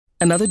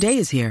Another day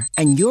is here,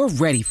 and you're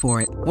ready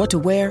for it. What to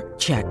wear?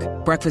 Check.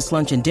 Breakfast,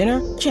 lunch, and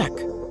dinner? Check.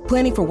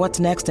 Planning for what's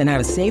next and how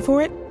to save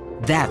for it?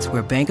 That's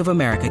where Bank of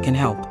America can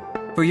help.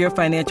 For your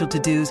financial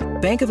to-dos,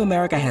 Bank of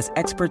America has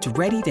experts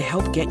ready to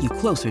help get you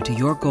closer to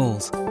your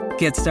goals.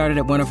 Get started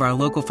at one of our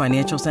local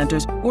financial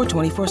centers or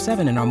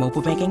 24/7 in our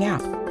mobile banking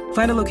app.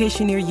 Find a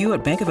location near you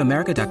at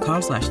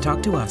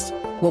bankofamerica.com/talktous.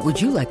 What would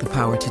you like the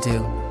power to do?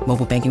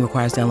 Mobile banking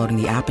requires downloading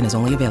the app and is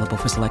only available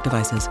for select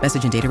devices.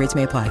 Message and data rates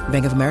may apply.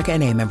 Bank of America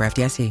N.A., member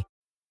FDIC.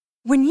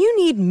 When you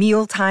need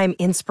mealtime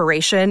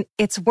inspiration,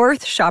 it's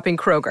worth shopping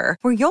Kroger,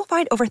 where you'll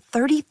find over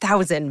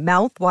 30,000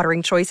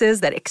 mouth-watering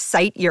choices that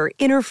excite your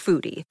inner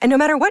foodie. And no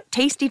matter what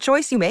tasty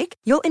choice you make,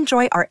 you'll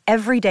enjoy our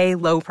everyday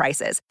low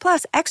prices,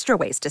 plus extra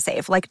ways to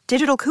save, like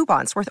digital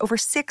coupons worth over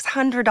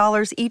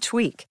 $600 each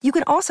week. You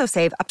can also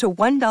save up to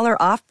 $1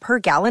 off per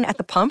gallon at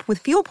the pump with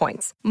fuel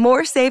points.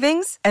 More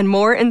savings and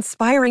more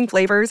inspiring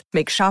flavors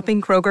make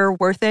shopping Kroger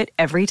worth it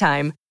every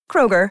time.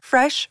 Kroger,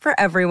 fresh for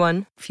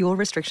everyone. Fuel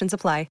restrictions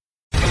apply.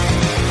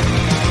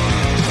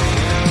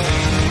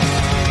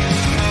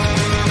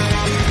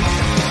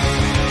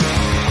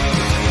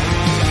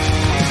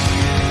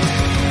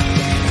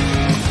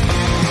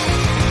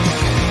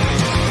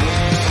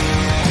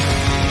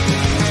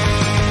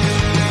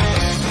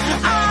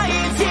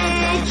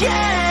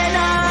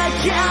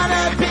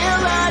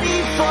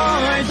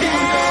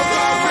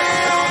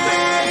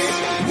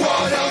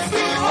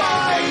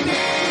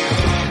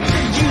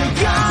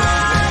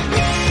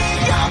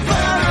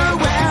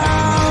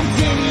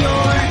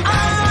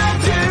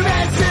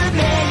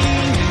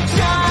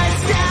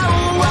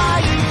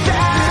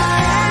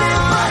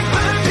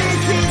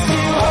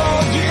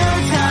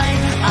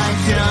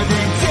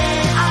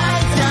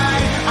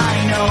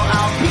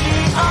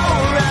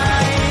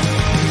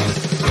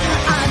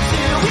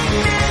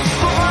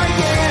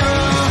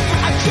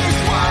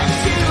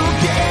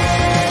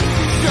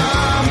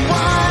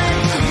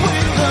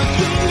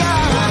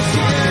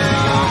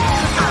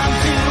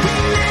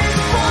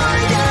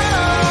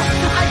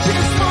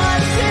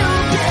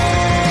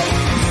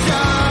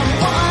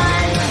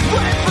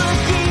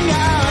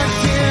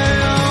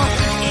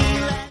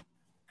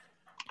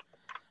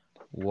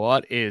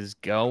 What is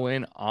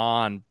going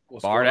on?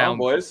 What's Bar going on, Down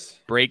boys?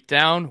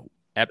 Breakdown,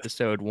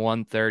 episode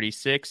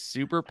 136.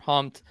 Super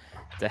pumped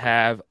to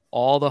have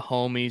all the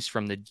homies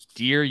from the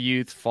Dear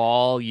Youth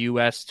Fall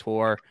US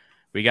Tour.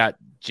 We got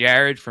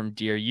Jared from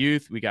Dear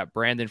Youth, we got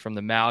Brandon from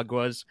the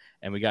Malguas,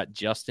 and we got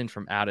Justin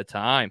from Out of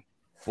Time.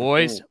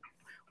 Boys,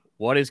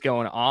 what is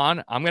going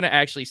on? I'm going to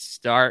actually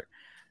start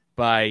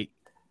by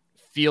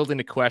fielding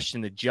a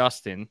question to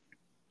Justin.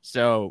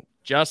 So,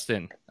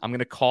 Justin, I'm going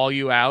to call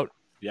you out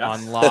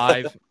on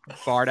live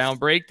Bar Down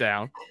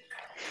Breakdown.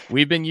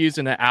 We've been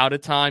using an Out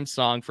of Time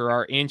song for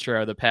our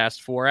intro the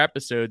past 4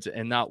 episodes,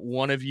 and not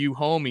one of you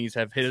homies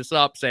have hit us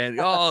up saying,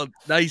 oh,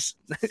 nice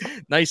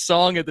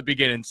song at the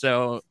beginning.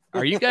 So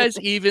are you guys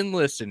even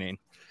listening?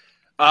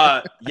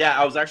 Yeah,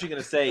 I was actually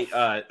going to say,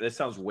 this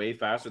sounds way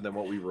faster than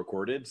what we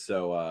recorded.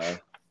 So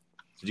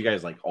did you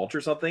guys alter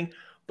something?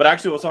 But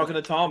actually, I was talking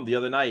to Tom the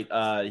other night.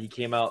 He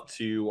came out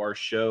to our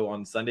show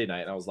on Sunday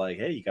night, and I was like,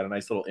 hey, you got a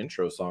nice little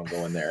intro song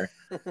going there.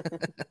 And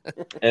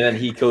then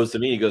he goes to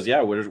me, he goes,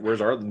 yeah, where's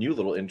our new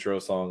little intro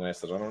song? And I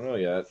said, I don't know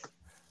yet.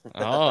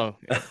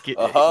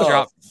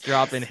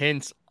 Dropping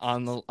hints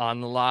on the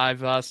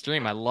live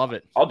stream. I love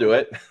it. I'll do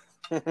it.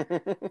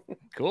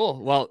 Cool.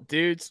 Well,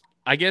 dudes,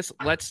 I guess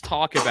let's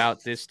talk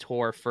about this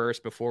tour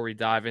first before we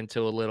dive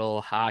into a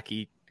little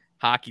hockey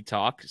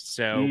talk.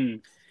 So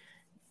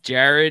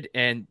Jared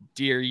and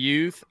Dear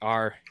Youth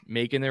are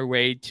making their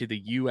way to the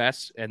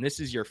U.S., and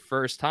this is your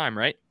first time,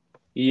 right?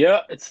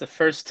 Yeah, it's the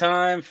first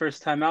time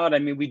out. I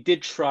mean, we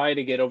did try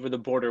to get over the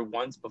border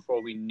once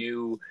before we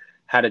knew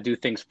how to do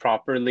things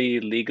properly,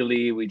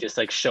 legally. We just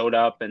showed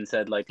up and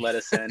said, let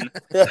us in.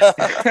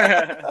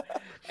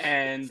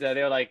 And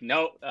they were like,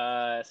 no,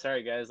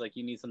 sorry, guys,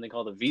 you need something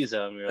called a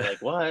visa. And we were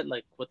like, what?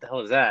 What the hell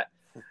is that?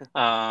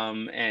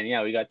 And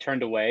yeah, we got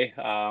turned away.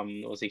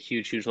 It was a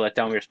huge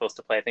letdown. We were supposed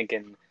to play, I think,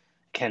 in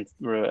can't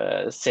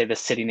say the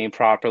city name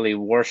properly.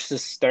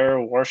 Worcester.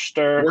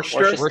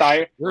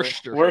 Yeah.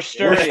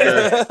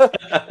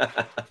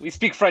 We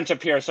speak French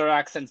up here, so our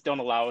accents don't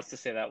allow us to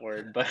say that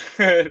word. But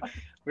we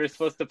were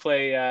supposed to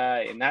play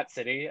in that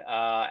city,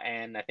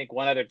 and I think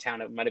one other town.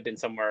 It might have been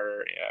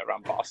somewhere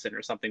around Boston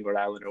or something, Rhode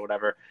Island or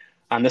whatever.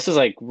 This was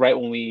right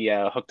when we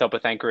hooked up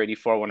with Anchor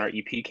 84 when our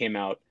EP came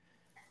out.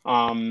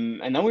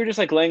 And then we were just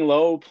laying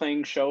low,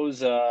 playing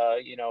shows,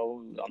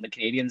 on the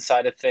Canadian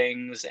side of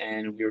things.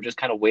 And we were just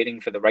kind of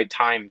waiting for the right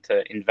time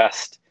to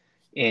invest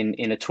in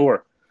a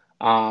tour.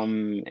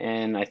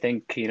 And I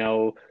think,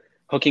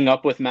 hooking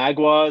up with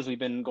Magwas, we've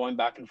been going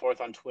back and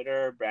forth on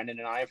Twitter, Brandon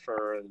and I,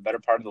 for the better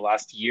part of the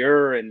last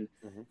year, and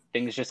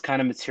things just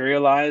kind of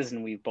materialized.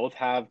 And we both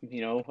have,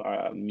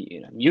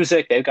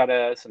 music. They've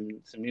got some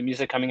new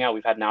music coming out.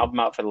 We've had an album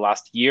out for the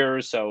last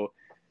year. So,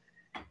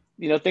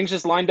 things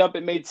just lined up.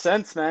 It made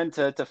sense, man,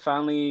 to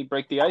finally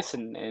break the ice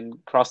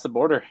and cross the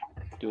border,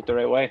 do it the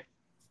right way.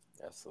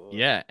 Absolutely.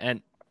 Yeah.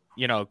 And,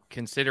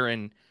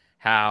 considering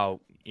how,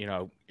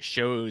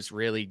 shows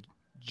really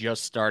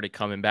just started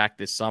coming back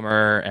this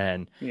summer.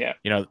 And, Yeah.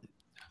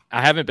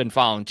 I haven't been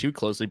following too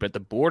closely, but the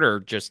border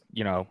just,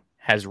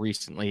 has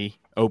recently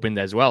opened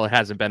as well. It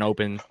hasn't been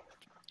open,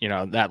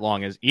 that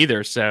long as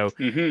either. So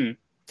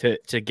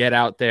to get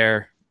out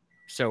there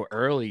so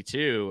early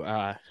too,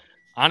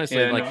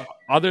 honestly,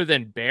 other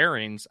than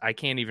Barons, I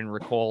can't even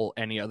recall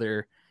any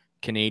other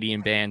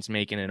Canadian bands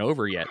making it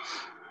over yet.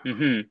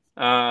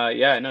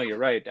 Yeah, no, you're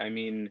right. I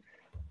mean,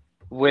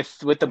 with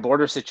the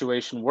border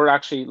situation, we're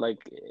actually like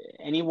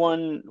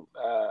anyone,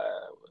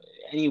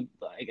 any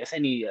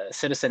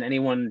citizen,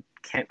 anyone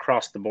can't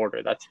cross the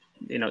border. That's,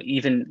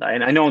 even,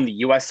 and I know on the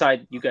US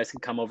side, you guys can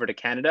come over to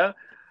Canada,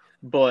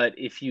 but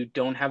if you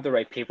don't have the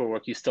right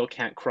paperwork, you still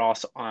can't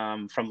cross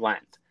from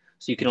land.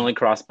 So you can only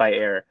cross by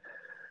air.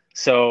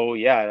 So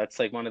yeah, that's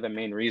like one of the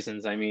main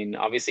reasons. I mean,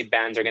 obviously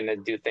bands are going to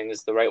do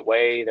things the right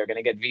way. They're going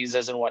to get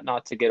visas and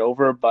whatnot to get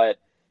over. But,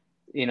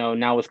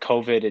 now with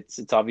COVID,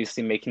 it's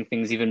obviously making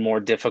things even more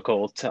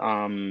difficult.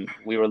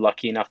 We were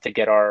lucky enough to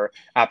get our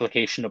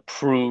application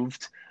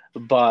approved,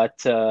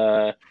 but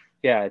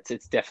yeah,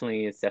 it's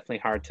definitely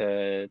hard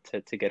to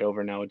get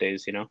over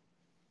nowadays,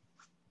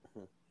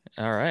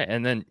 All right.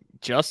 And then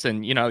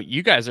Justin,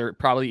 you guys are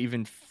probably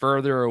even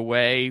further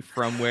away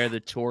from where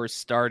the tour's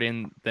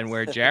starting than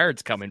where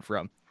Jared's coming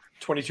from.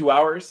 22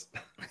 hours.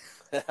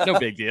 No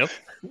big deal.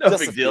 No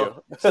big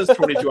deal. It says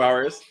 22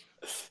 hours.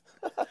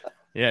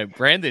 Yeah,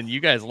 Brandon, you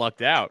guys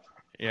lucked out.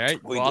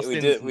 Right? We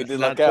did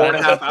luck out.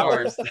 4.5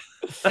 hours.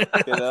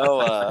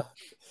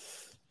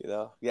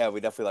 Yeah,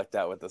 we definitely lucked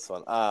out with this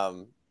one.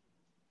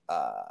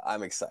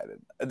 I'm excited.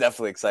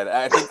 Definitely excited.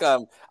 I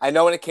think I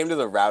know when it came to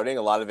the routing,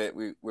 a lot of it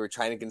we were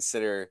trying to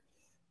consider.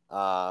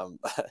 No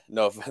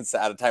offense,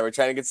 out of time. We're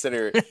trying to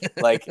consider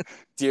like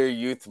Dear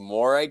Youth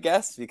more, I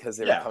guess, because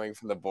they were coming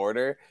from the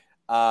border.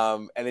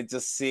 And it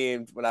just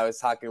seemed when I was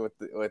talking with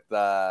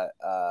the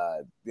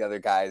other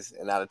guys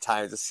and out of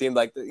time, it just seemed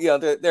like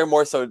they're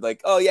more so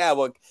like, oh yeah,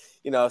 well,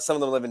 some of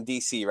them live in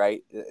DC,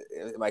 right?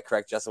 Am I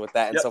correct, Justin, with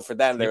that? And so for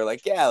them, they were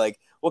like, yeah, like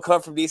we'll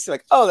come from DC,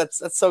 like, oh,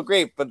 that's so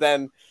great. But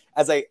then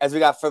as we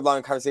got further along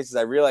in conversations,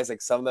 I realized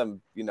like some of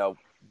them,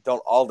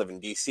 don't all live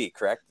in DC,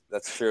 correct?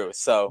 That's true.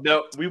 So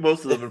no, we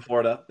mostly live in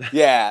Florida.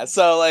 Yeah.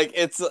 So like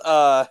it's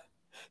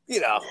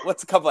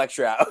what's a couple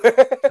extra hours?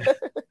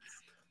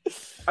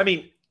 I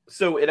mean,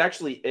 so it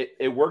actually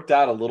it worked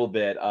out a little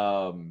bit.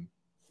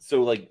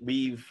 So like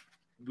we've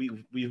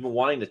been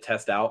wanting to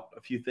test out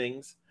a few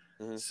things.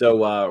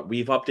 So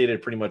we've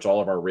updated pretty much all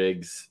of our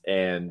rigs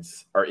and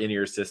our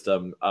in-ear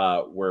system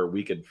where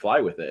we could fly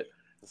with it.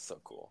 That's so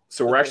cool.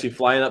 So we're actually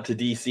flying up to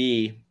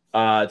DC.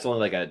 It's only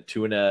like a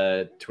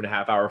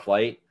 2.5 hour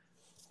flight.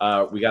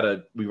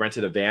 We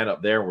rented a van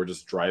up there and we're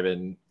just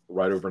driving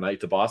right overnight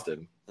to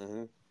Boston.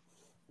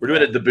 We're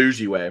doing it the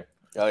bougie way.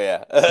 Oh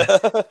yeah.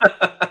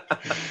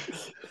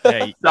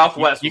 Hey,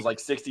 Southwest was like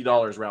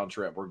 $60 round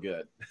trip. We're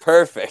good.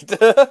 Perfect.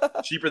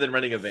 Cheaper than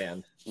renting a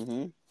van.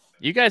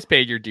 You guys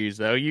paid your dues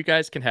though. You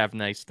guys can have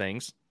nice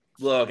things.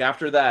 Look,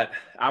 after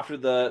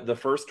the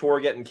first tour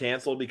getting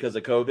canceled because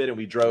of COVID and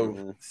we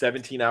drove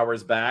 17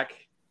 hours back,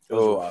 it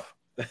was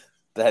rough.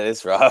 That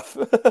is rough.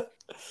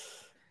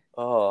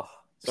 Oh.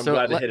 So I'm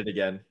glad to hit it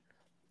again.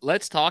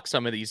 Let's talk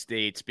some of these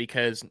dates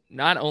because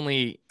not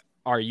only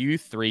are you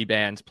three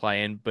bands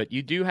playing, but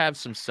you do have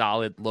some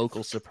solid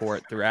local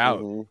support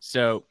throughout.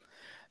 So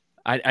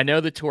I know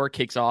the tour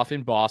kicks off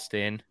in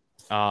Boston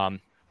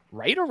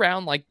right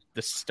around like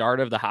the start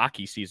of the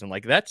hockey season.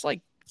 Like that's like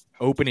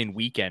opening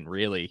weekend,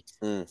 really.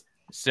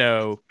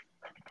 So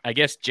I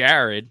guess,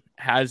 Jared,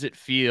 how does it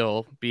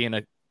feel being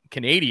a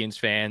Canadians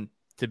fan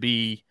to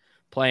be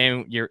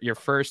playing your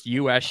first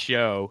U.S.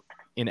 show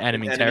in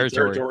enemy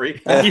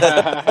territory?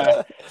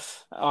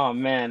 Oh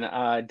man,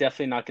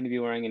 definitely not going to be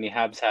wearing any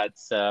Habs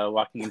hats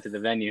walking into the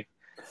venue.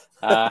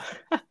 I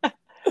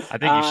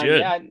think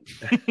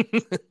you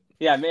should.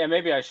 Yeah,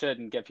 maybe I should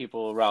and get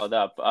people riled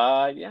up.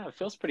 Yeah, it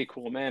feels pretty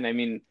cool, man. I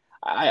mean,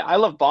 I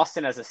love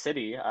Boston as a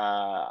city.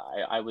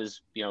 I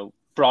was,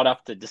 brought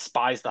up to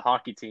despise the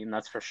hockey team,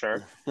 that's for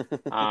sure.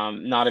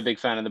 Not a big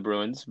fan of the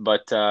Bruins,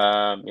 but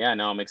yeah,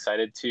 no, I'm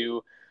excited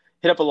to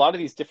hit up a lot of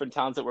these different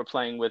towns that we're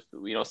playing with,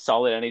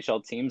 solid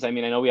NHL teams. I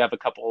mean, I know we have a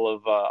couple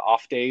of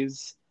off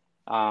days.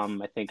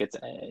 I think it's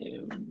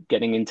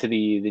getting into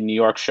the New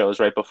York shows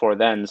right before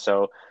then.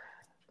 So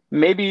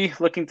maybe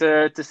looking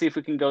to see if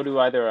we can go to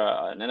either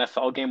an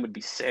NFL game would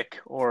be sick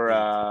or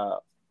a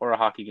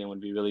hockey game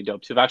would be really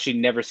dope. So I've actually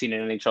never seen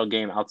an NHL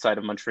game outside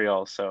of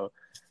Montreal. So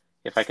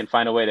if I can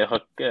find a way to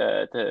hook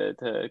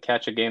to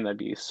catch a game, that'd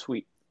be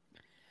sweet.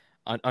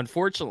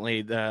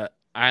 Unfortunately, the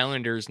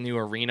Islanders' new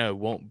arena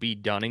won't be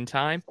done in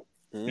time.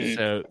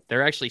 So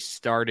they're actually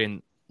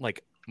starting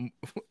like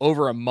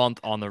over a month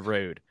on the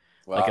road.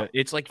 Wow.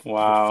 It's like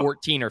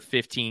 14 or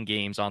 15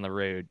 games on the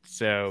road.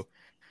 So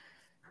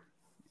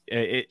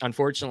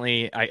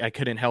unfortunately, I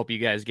couldn't help you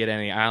guys get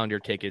any Islander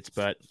tickets,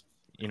 but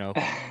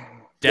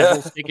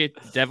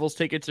Devils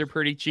tickets are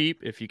pretty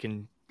cheap if you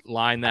can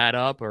line that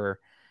up, or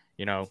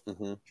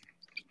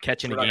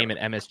catching a game at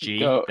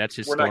MSG. That's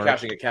historic. We're not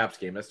catching a Caps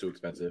game. That's too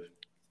expensive.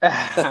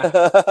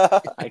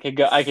 I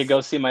could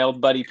go see my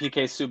old buddy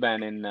PK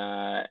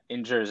Subban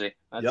in Jersey.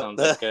 That Yep. sounds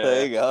like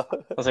There you go.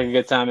 sounds like a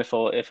good time if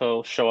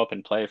he'll show up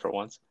and play for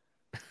once.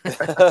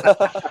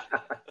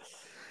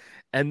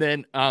 And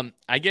then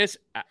I guess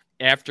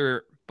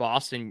after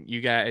Boston,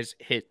 you guys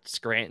hit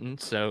Scranton,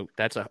 so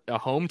that's a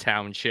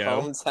hometown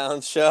show.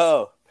 Hometown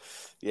show.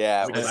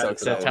 Yeah, I'm we're so excited for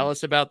So that excited. tell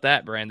us about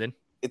that, Brandon.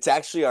 It's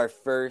actually our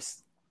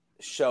first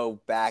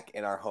show back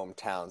in our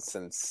hometown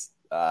since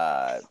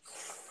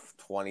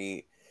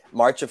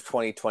March of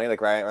 2020,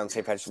 like right around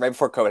St. Patrick's, right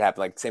before COVID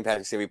happened. Like St.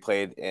 Patrick's Day, we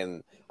played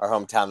in our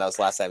hometown. That was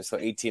the last time. So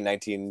 18,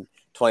 19,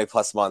 20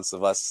 plus months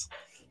of us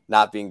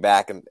not being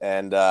back.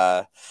 And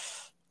I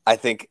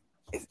think,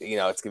 it's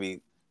going to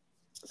be,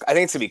 I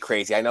think it's going to be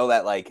crazy. I know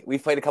that like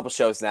we've played a couple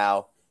shows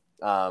now.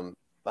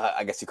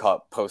 I guess you call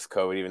it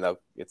post-COVID, even though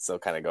it's still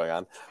kind of going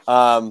on.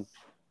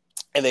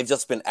 And they've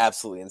just been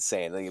absolutely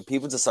insane. Like,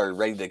 people just are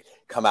ready to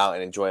come out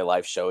and enjoy a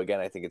live show again.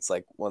 I think it's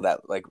like one of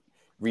that like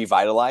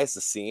revitalized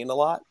the scene a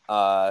lot.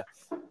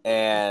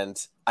 And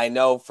I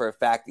know for a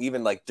fact,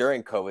 even like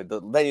during COVID,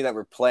 the venue that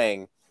we're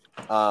playing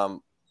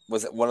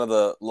was one of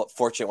the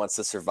fortunate ones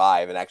to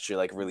survive and actually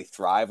like really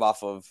thrive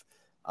off of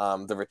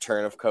the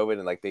return of COVID.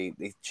 And like they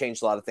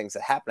changed a lot of things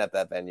that happened at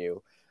that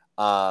venue.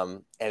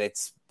 And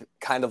it's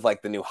kind of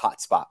like the new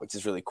hotspot, which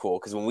is really cool.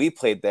 Because when we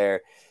played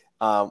there,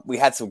 we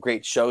had some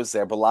great shows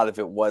there, but a lot of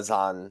it was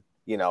on,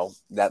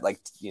 that like,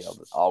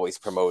 always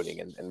promoting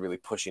and really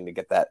pushing to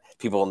get that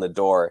people in the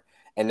door.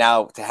 And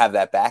now to have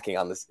that backing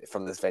on this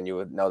from this venue,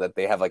 would know that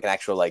they have like an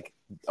actual like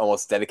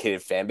almost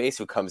dedicated fan base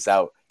who comes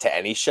out to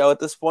any show at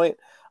this point.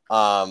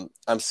 I'm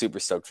super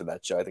stoked for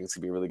that show. I think it's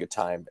gonna be a really good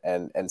time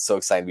and so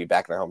excited to be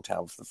back in our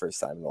hometown for the first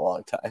time in a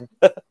long time.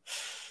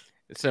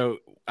 So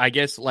I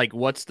guess like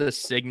what's the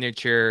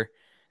signature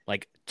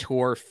like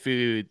tour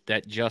food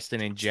that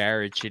Justin and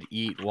Jared should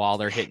eat while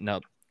they're hitting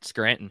up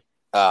Scranton?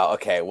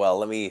 Okay, well,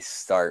 let me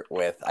start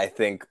with, I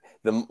think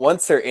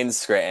once they're in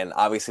Scranton,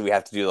 obviously we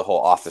have to do the whole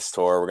office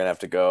tour. We're going to have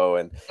to go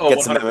and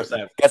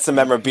get some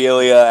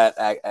memorabilia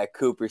at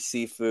Cooper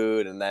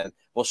Seafood, and then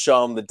we'll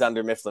show them the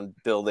Dunder Mifflin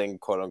building,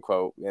 quote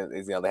unquote.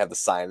 They have the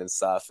sign and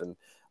stuff. And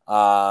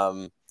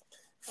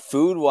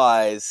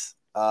food-wise,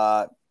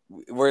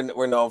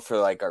 we're known for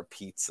like our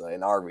pizza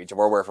in our region.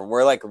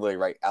 We're like really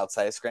right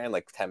outside of Scranton,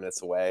 like 10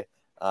 minutes away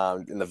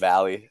in the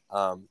valley.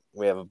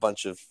 We have a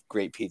bunch of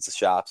great pizza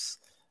shops.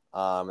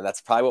 And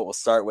that's probably what we'll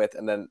start with.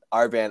 And then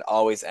our band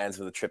always ends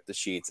with a trip to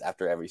Sheetz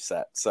after every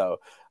set.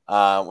 So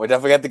we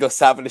definitely have to go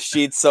stop at a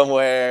Sheetz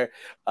somewhere,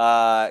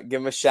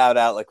 give them a shout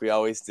out like we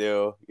always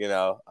do.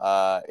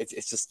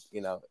 It's just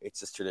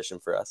tradition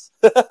for us.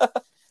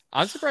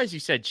 I'm surprised you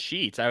said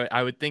Sheetz.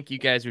 I would think you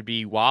guys would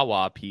be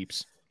Wawa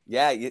peeps.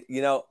 Yeah,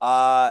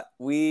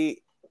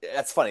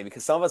 that's funny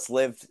because some of us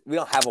we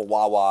don't have a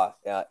Wawa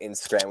in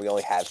Scranton. We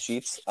only have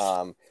Sheetz.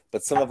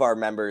 But some of our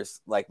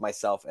members, like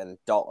myself and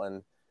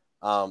Dalton,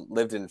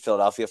 lived in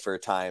Philadelphia for a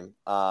time.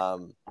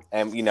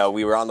 And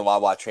we were on the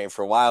Wawa train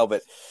for a while,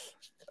 but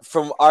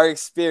from our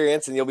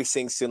experience, and you'll be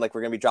seeing soon, like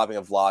we're going to be dropping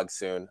a vlog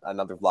soon,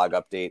 another vlog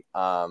update.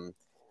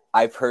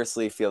 I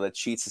personally feel that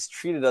Sheetz has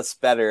treated us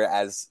better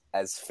as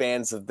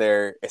fans of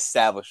their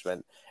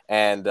establishment.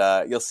 And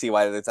you'll see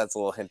why that's a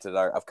little hint at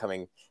our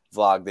upcoming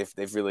vlog.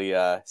 They've really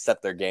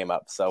stepped their game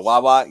up. So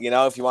Wawa,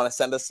 if you want to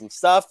send us some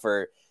stuff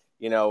or,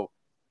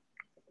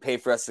 pay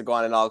for us to go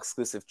on an all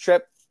exclusive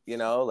trip,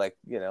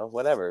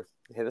 whatever,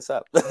 hit us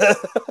up.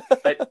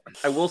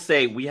 I will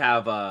say we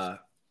have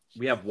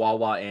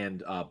Wawa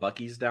and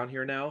Buc-ee's down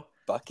here now.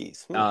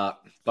 Buc-ee's.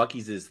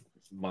 Buc-ee's is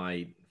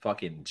my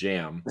fucking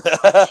jam.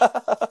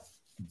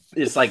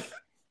 It's like,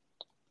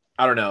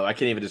 I don't know, I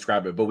can't even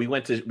describe it. But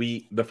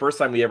the first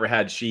time we ever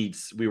had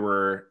Sheetz, we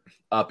were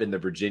up in the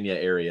Virginia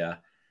area,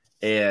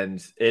 and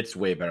it's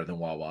way better than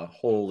Wawa.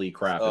 Holy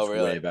crap, it's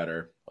really? way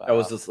better. Wow. I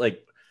was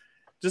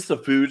just the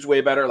food's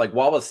way better. Like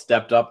Wawa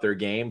stepped up their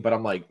game, but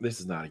I'm like, this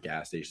is not a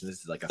gas station.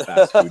 This is like a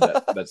fast food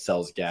that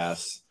sells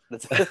gas.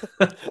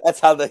 That's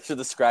how they should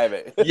describe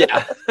it.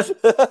 Yeah.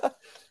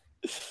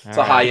 It's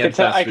a high-end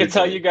fast I can food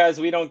tell joint. you guys,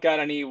 we don't got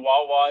any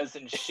Wawas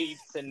and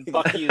Sheetz and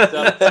Buc-ee's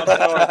up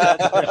north.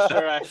 That's for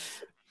sure.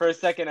 For a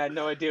second, I had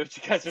no idea what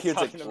you guys were He was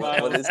like, talking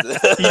about. what is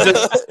this?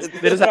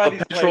 They just have a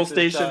These petrol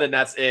places, station, and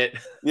that's it.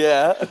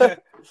 Yeah.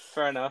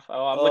 Fair enough.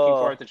 Oh, I'm looking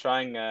forward to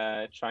trying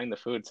the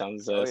food.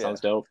 Sounds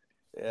dope.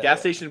 Yeah. Gas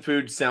station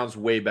food sounds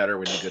way better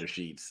when you go to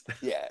Sheetz.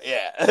 Yeah.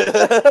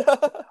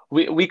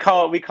 We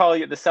call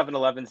it the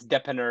 7-Elevens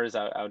depanneurs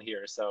out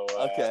here. So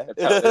Okay.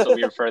 that's what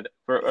we refer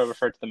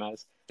to them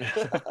as.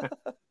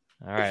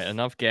 All right,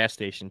 enough gas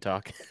station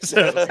talk.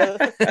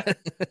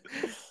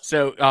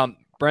 So,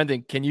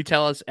 Brendan, can you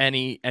tell us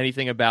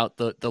anything about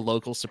the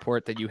local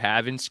support that you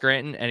have in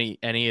Scranton?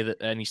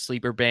 Any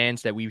sleeper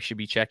bands that we should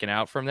be checking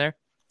out from there?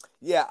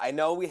 Yeah, I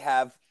know we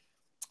have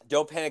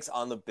Don't Panic's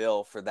on the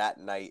bill for that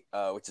night,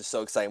 which is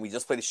so exciting. We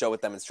just played a show with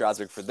them in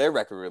Strasbourg for their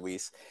record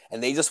release,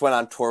 and they just went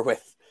on tour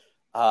with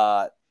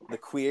the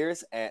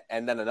Queers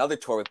and then another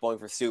tour with Bowling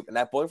for Soup. And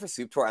that Bowling for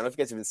Soup tour, I don't know if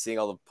you guys have been seeing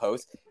all the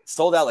posts,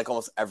 sold out like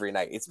almost every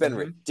night. It's been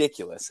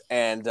ridiculous.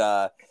 And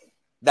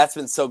that's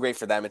been so great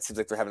for them. It seems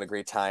like they're having a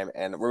great time,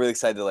 and we're really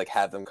excited to like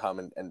have them come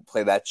and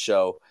play that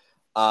show.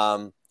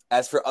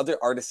 As for other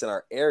artists in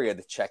our area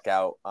to check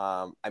out,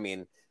 I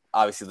mean,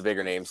 obviously the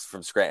bigger names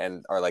from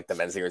Scranton are like the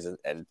Menzingers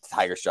and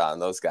Tiger Straw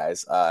and those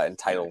guys in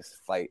title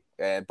fight.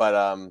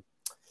 But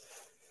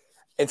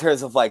in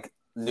terms of like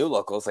new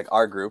locals, like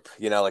our group,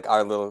 like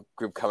our little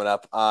group coming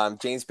up,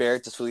 James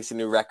Barrett just released a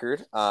new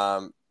record,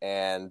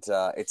 and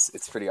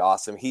it's pretty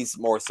awesome. He's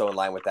more so in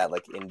line with that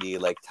like indie,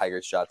 like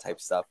Tiger Straw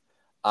type stuff.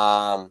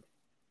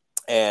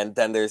 And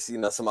then there's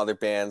some other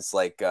bands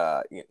like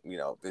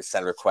there's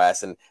Send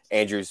Request, and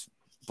Andrew's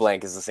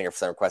Blank is the singer for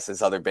Send Request.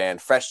 This other band,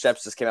 Fresh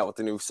Steps, just came out with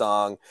a new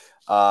song.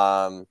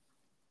 Gosh,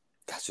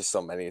 there's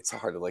so many. It's so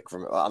hard to like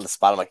on the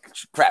spot. I'm like,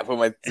 crap, who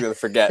am I going to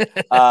forget?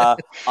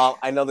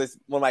 I know there's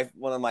one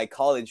of my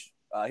college.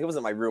 He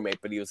wasn't my roommate,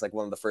 but he was like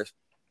one of the first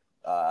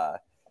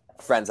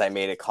friends I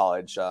made at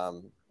college.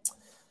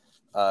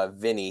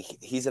 Vinny,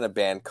 he's in a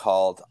band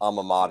called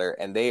Alma Mater,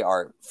 and they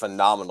are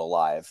phenomenal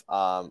live.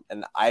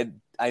 And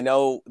I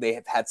know they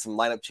have had some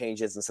lineup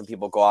changes, and some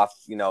people go off,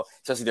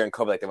 especially during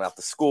COVID, like they went off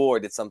to school or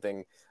did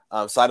something.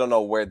 So I don't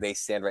know where they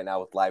stand right now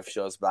with live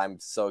shows, but I'm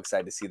so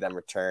excited to see them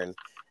return.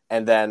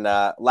 And then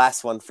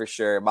last one for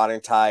sure,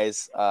 Modern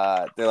Ties.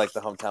 They're like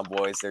the hometown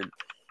boys. They're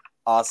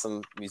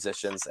awesome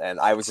musicians, and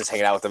I was just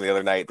hanging out with them the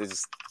other night. They're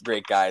just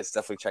great guys.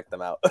 Definitely check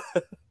them out.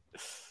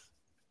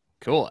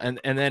 Cool. And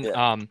then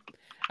yeah.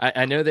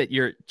 I know that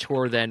your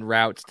tour then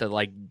routes to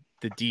like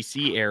the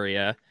DC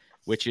area,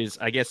 which is,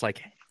 I guess,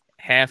 like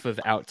half of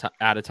Out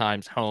of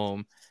Time's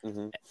home.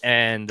 Mm-hmm.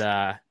 And,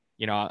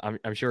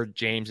 I'm sure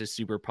James is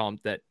super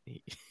pumped that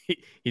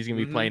he's going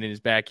to be playing in his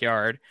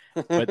backyard.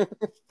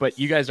 But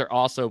you guys are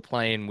also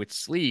playing with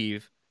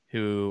Sleeve,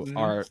 who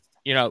are,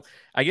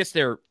 I guess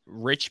they're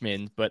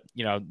Richmond, but,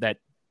 that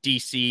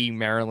DC,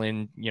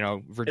 Maryland,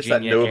 Virginia. It's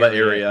that Nova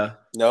area.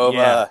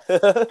 Nova.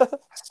 Yeah.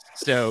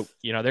 So,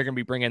 they're going to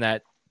be bringing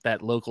that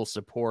local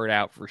support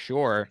out for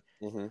sure.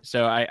 Mm-hmm.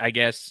 So I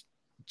guess,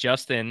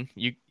 Justin,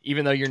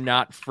 even though you're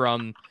not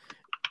from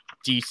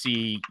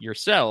DC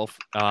yourself,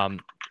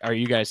 are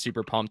you guys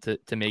super pumped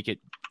to make it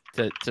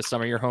to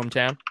some of your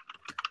hometown?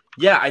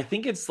 Yeah, I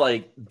think it's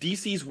like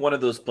DC's one of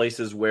those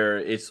places where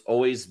it's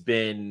always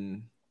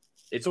been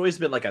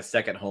like a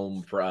second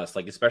home for us,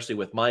 like especially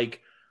with Mike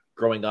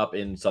growing up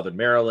in Southern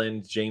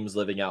Maryland, James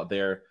living out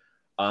there.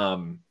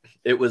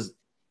 It was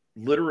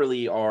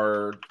literally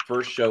our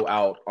first show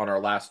out on our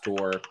last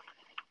tour,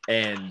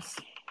 and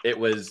it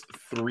was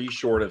 3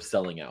 short of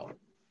selling out.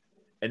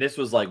 And this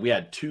was like, we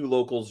had 2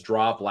 locals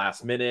drop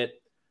last minute.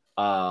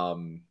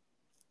 And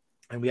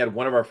we had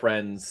one of our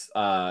friends,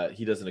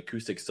 he does an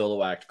acoustic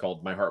solo act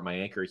called My Heart, My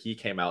Anchor. He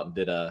came out and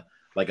did a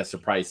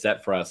surprise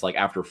set for us, like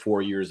after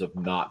 4 years of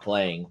not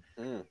playing.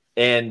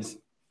 And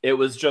it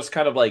was just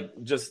kind of like,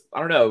 I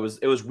don't know.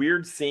 It was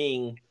weird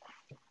seeing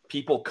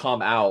people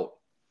come out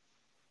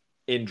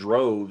in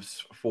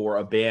droves for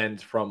a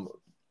band from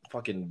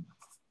fucking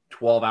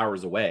 12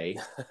 hours away.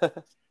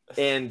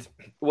 And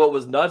what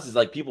was nuts is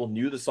like people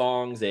knew the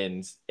songs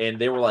and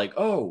they were like,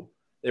 oh,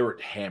 they were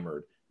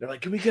hammered. They're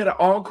like, can we get an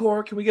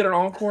encore? Can we get an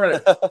encore?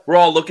 And we're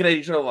all looking at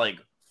each other like,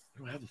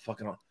 we don't have the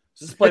fucking on. Let's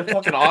just play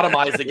fucking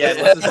Automized again.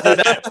 Let's just do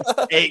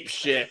that ape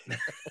shit.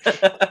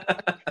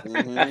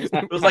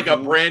 It was like a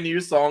brand new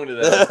song to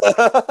them.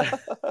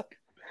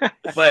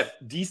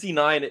 But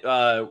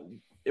DC9,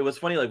 it was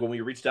funny. Like when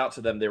we reached out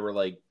to them, they were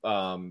like,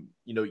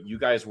 you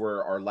guys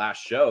were our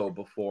last show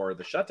before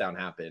the shutdown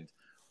happened.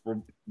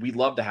 We'd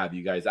love to have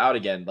you guys out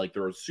again. Like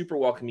they're a super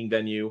welcoming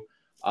venue.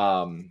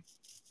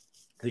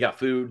 They got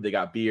food, they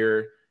got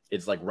beer.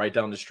 It's like right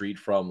down the street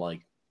from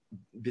like,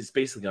 it's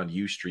basically on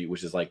U Street,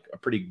 which is like a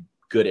pretty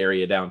good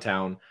area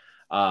downtown.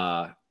 And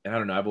I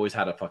don't know, I've always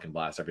had a fucking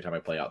blast every time I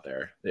play out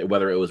there.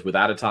 Whether it was with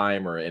Out of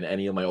Time or in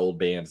any of my old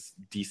bands,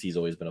 DC's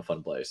always been a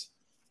fun place.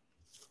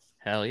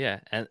 Hell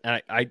yeah. And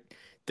I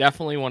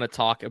definitely want to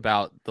talk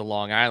about the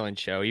Long Island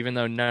show, even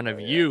though none of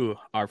you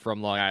are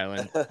from Long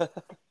Island.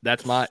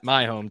 That's my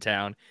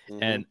hometown.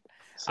 And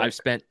I've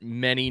spent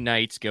many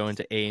nights going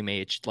to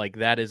AMH. Like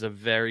that is a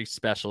very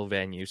special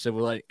venue. So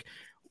like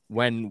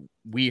when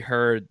we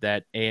heard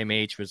that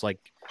AMH was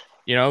like,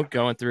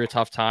 going through a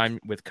tough time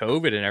with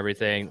COVID and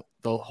everything,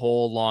 the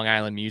whole Long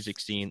Island music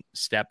scene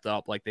stepped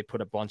up. Like they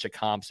put a bunch of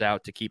comps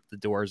out to keep the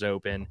doors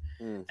open.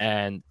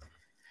 And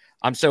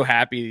I'm so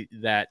happy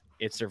that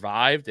it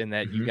survived and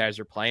that you guys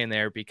are playing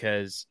there,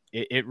 because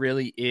it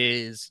really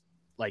is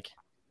like,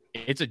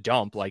 it's a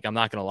dump. Like, I'm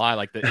not going to lie.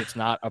 Like it's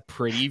not a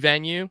pretty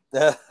venue,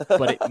 but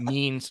it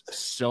means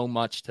so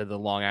much to the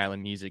Long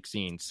Island music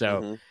scene.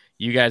 So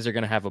you guys are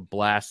going to have a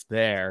blast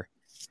there.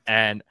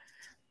 And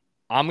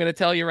I'm going to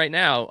tell you right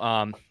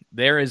now,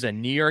 there is a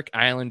New York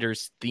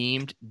Islanders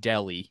themed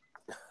deli.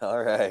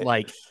 All right.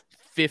 Like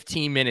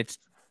 15 minutes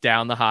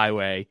down the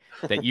highway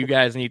that you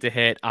guys need to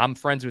hit. I'm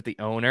friends with the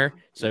owner.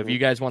 So if you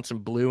guys want some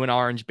blue and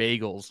orange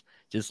bagels,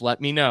 just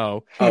let me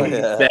know. Oh,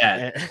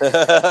 yeah.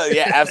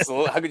 Yeah,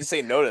 absolutely. How could you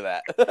say no to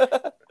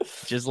that?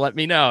 Just let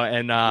me know.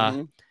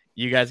 And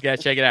you guys got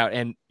to check it out.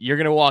 And you're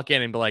going to walk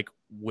in and be like,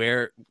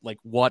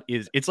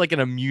 it's like an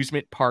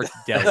amusement park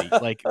deli.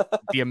 Like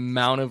the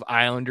amount of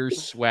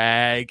Islanders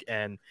swag,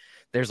 and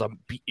there's a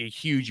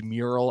huge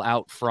mural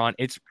out front.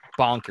 It's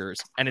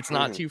bonkers, and it's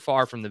not too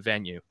far from the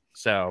venue.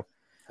 So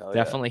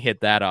definitely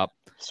hit that up.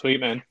 Sweet,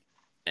 man.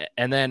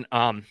 And then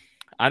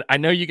I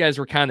know you guys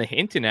were kind of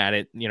hinting at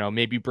it,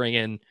 maybe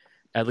bringing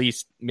at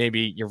least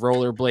maybe your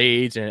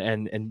rollerblades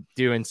and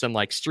doing some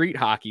like street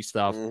hockey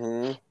stuff.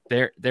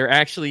 There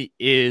actually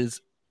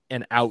is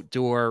an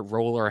outdoor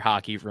roller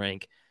hockey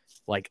rink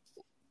like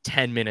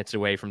 10 minutes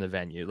away from the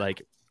venue,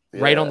 like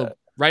right on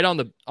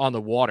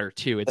the water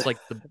too. It's like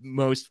the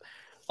most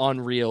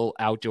unreal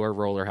outdoor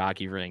roller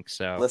hockey rink.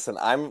 So listen,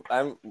 I'm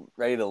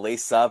ready to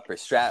lace up or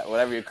strap,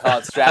 whatever you call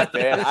it, strap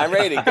in. I'm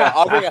ready to go.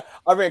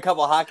 I'll bring a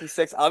couple of hockey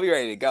sticks. I'll be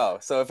ready to go.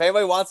 So if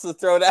anybody wants to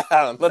throw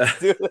down, let's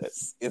do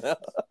this.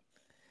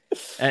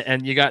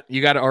 And you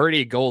got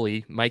already a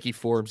goalie. Mikey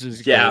Forbes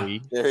is a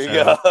goalie. There you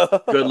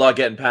go. Good luck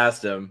getting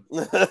past him.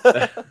 So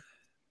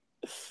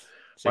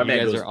my you man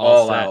guys goes are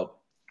all set. out.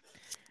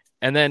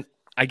 And then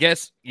I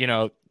guess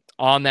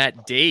on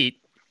that date,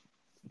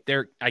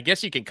 I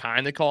guess you can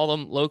kind of call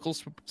them local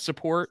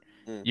support.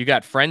 You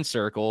got Friend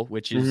Circle,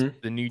 which is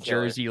the New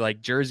Jersey,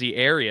 like Jersey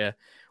area,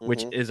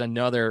 which is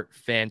another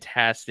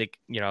fantastic,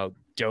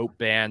 dope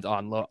band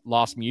on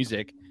Lost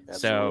Music. Absolutely.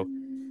 So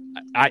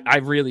I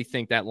really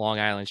think that Long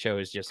Island show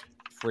is just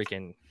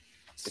freaking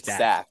stacked. It's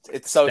stacked.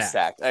 It's so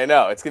stacked. I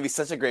know. It's going to be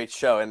such a great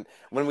show. And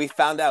when we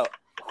found out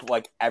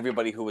like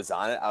everybody who was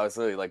on it, I was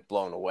really like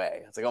blown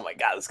away. It's like, oh my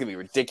God, this is going to be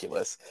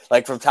ridiculous.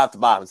 Like from top to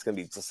bottom, it's going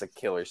to be just a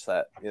killer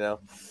set,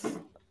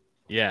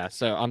 Yeah,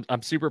 so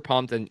I'm super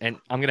pumped, and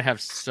I'm gonna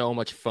have so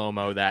much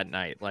FOMO that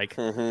night. Like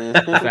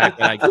the fact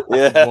that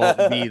I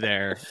won't be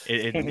there,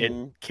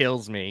 it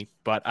kills me.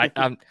 But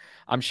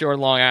I'm sure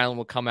Long Island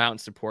will come out and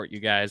support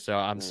you guys, so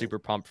I'm super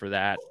pumped for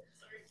that.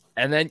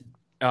 And then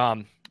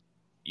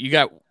you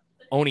got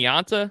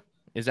Oneonta.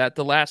 Is that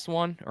the last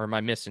one, or am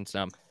I missing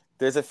some?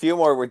 There's a few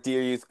more where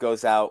Dear Youth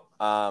goes out.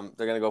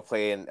 They're gonna go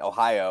play in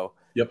Ohio.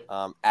 Yep.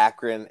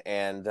 Akron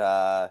and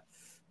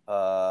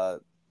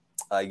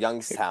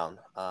Youngstown.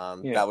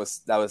 That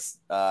was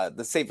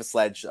the Safest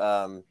Ledge.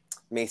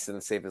 Mason,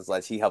 the Safest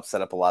Ledge. He helped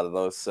set up a lot of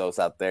those shows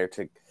out there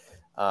to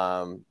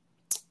kind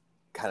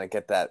of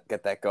get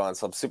that going.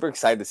 So I'm super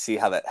excited to see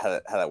how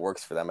that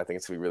works for them. I think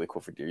it's gonna be really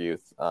cool for Dear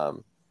Youth.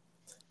 I'm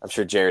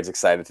sure Jared's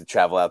excited to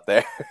travel out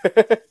there.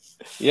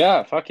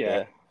 Yeah, fuck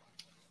yeah.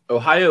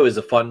 Ohio is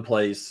a fun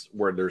place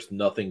where there's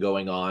nothing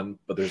going on,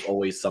 but there's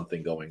always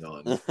something going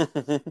on.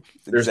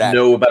 There's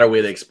no better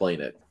way to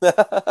explain it.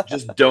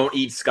 Just don't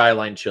eat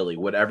Skyline chili.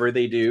 Whatever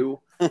they do,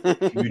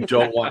 you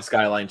don't want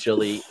Skyline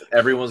chili.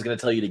 Everyone's going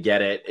to tell you to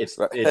get it. It's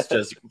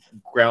just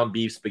ground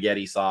beef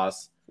spaghetti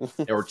sauce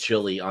or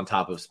chili on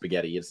top of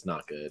spaghetti. It's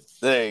not good.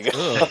 There you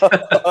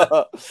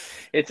go.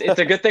 It's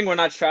a good thing we're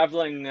not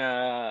traveling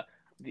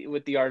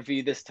with the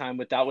RV this time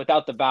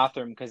without the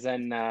bathroom, because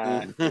then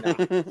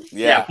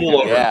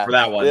pull over for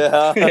that one.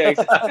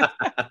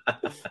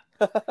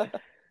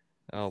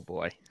 Oh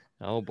boy.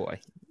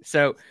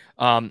 So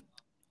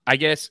I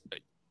guess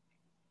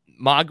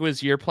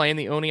Magwas, you're playing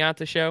the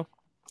Oneonta show.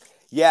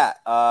 Yeah,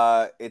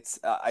 it's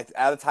at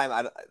the time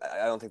I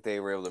don't think they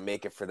were able to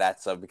make it for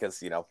that, so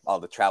because all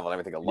the travel and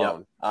everything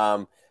alone.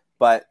 Yep.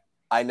 But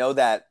I know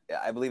that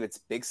I believe it's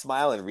Big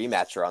Smile and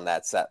Rematcher on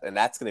that set, and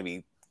that's going to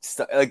be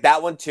like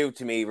that one too.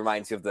 To me,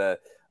 reminds you of the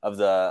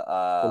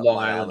Long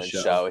Island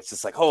show. It's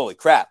just like, holy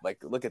crap! Like,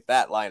 look at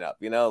that lineup.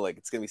 Like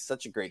it's gonna be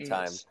such a great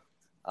time.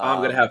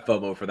 I'm gonna have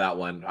FOMO for that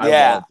one. I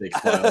love Big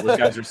Smile. Those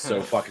guys are so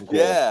fucking cool.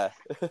 Yeah.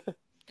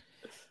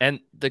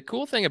 And the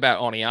cool thing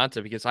about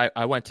Oneonta, because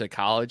I went to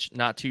college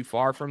not too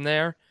far from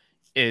there,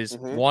 is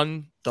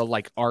one, the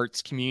like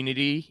arts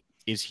community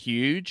is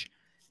huge,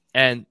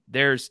 and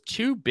there's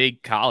two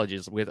big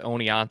colleges with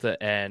Oneonta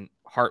and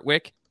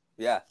Hartwick.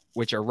 Yeah.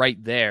 Which are right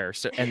there.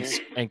 So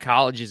and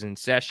college is in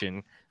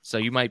session, so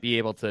you might be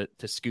able to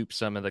scoop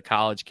some of the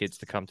college kids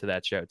to come to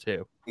that show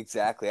too.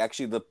 Exactly.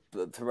 Actually, the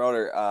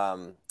promoter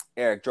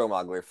Eric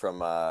Dromogler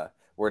from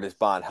Word Is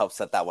Bond helped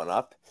set that one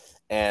up.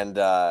 And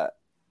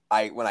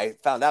when I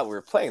found out we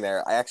were playing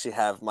there, I actually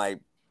have my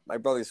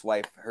brother's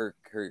wife, her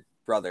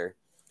brother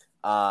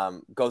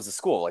goes to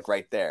school like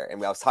right there,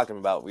 and I was talking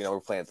about we're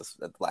playing at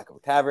the Black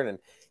Oak Tavern, and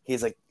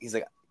he's like.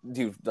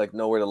 Dude, like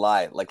nowhere to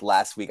lie. Like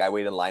last week, I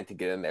waited in line to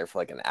get in there for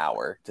like an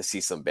hour to see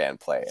some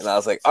band play, and I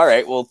was like, "All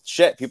right, well,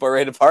 shit, people are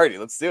ready to party.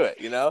 Let's do it."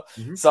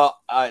 So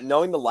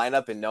knowing the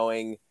lineup and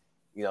knowing,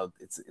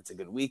 it's a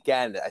good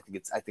weekend. I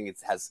think it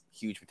has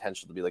huge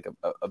potential to be like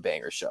a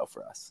banger show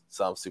for us.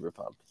 So I'm super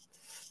pumped.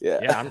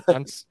 Yeah,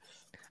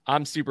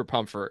 I'm super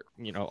pumped for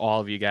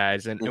all of you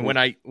guys. And when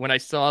I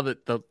saw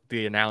the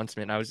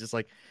announcement, I was just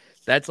like,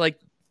 that's like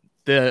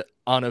the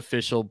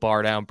unofficial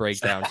Bar Down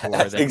Breakdown tour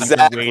that we've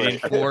been waiting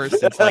for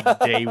since like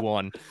day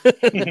one.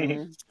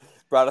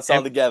 Brought us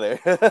all together.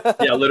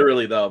 Yeah,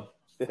 literally though.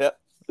 Yeah.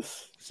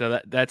 So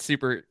that's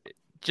super.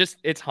 Just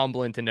it's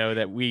humbling to know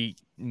that we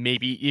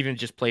maybe even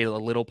just played a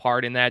little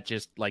part in that.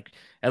 Just like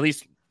at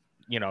least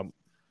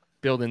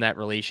building that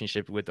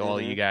relationship with all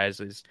of you guys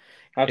is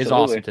Absolutely.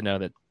 awesome to know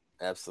that.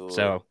 Absolutely.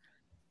 So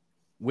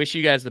wish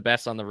you guys the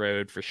best on the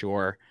road for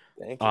sure.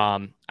 Thank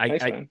you.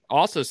 Thanks, I man.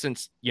 also,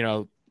 since, you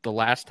know, the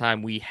last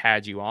time we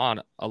had you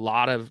on, a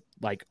lot of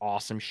like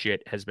awesome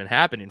shit has been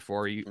happening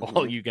for you,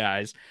 all you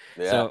guys.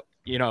 Yeah. So,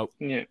 you know,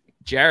 Yeah.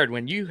 Jared,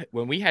 when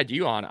we had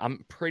you on,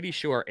 I'm pretty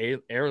sure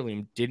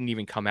Heirloom didn't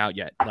even come out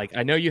yet. Like,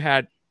 I know you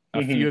had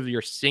a few of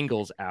your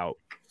singles out,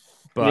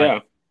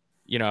 but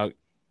you know,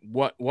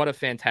 what a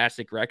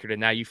fantastic record.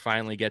 And now you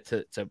finally get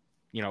to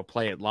you know,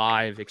 play it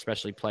live,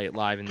 especially play it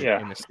live in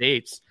the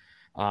States.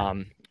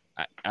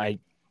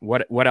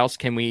 What else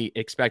can we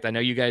expect? I know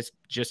you guys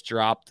just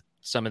dropped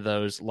some of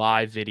those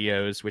live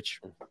videos,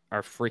 which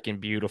are freaking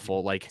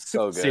beautiful. Like,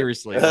 So good.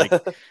 Seriously, like,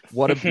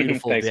 what a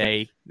beautiful Thanks,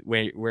 day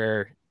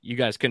where you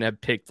guys couldn't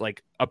have picked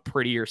like a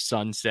prettier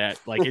sunset.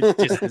 Like,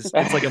 it's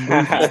like a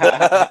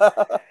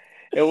movie.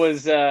 It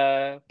was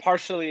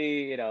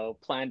partially, you know,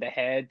 planned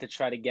ahead to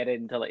try to get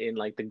it in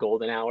like the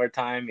golden hour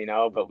time, you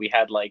know, but we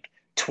had like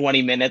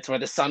 20 minutes where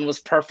the sun was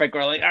perfect.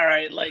 We're like, all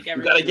right, like,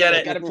 You gotta get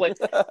it.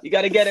 You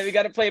gotta get it. We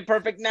gotta play it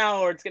perfect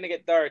now, or it's gonna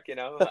get dark, you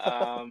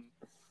know.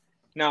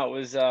 No, it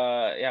was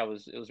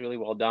it was really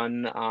well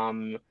done.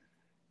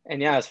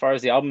 And yeah, as far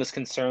as the album is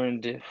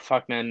concerned,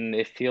 fuck, man,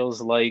 it feels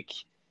like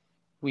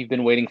we've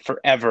been waiting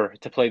forever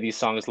to play these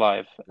songs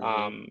live.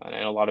 And I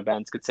know a lot of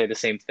bands could say the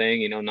same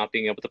thing, you know, not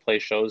being able to play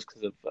shows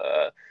because of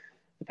the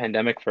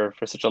pandemic for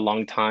such a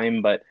long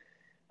time. But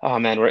oh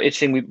man, we're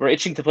itching. We're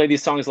itching to play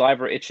these songs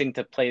live. We're itching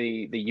to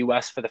play the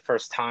US for the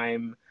first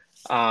time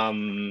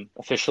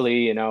officially.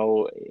 You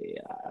know,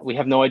 we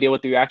have no idea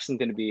what the reaction is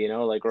going to be. You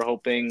know, like, we're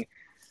hoping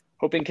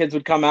kids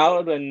would come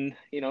out and,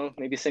 you know,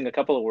 maybe sing a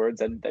couple of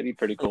words. That'd be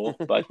pretty cool.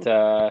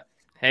 But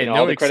Hey, you know, no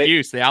all the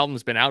excuse. The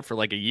album's been out for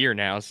like a year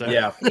now. So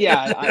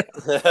Yeah.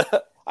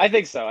 I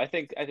think so. I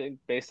think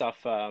based off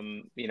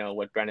you know,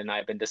 what Brandon and I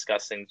have been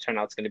discussing,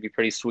 turnout's going to be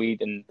pretty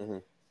sweet, and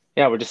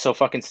yeah, we're just so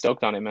fucking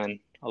stoked on it,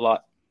 man. A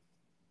lot.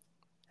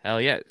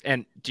 Hell yeah.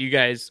 And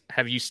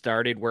have you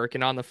started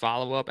working on the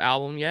follow-up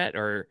album yet,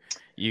 or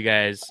you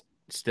guys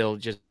still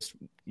just,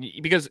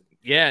 because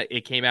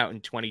it came out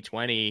in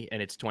 2020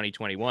 and it's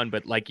 2021,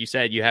 but like you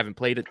said, you haven't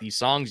played these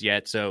songs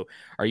yet. So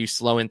are you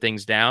slowing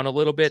things down a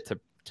little bit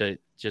to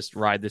just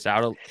ride this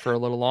out for a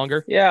little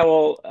longer? Yeah,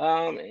 well,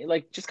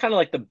 like, just kind of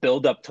like the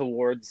build up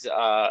towards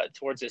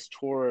this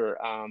tour.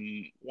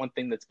 One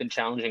thing that's been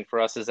challenging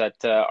for us is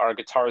that our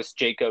guitarist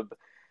Jacob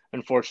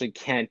unfortunately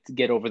can't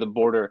get over the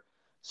border.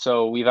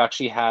 So we've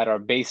actually had our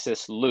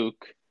bassist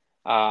Luke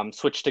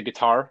switch to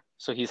guitar.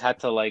 So he's had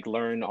to like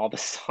learn all the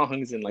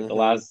songs in like the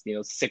last, you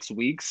know, 6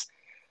 weeks.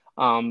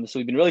 So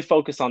we've been really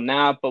focused on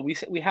that, but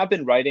we have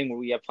been writing, where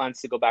we have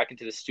plans to go back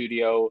into the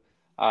studio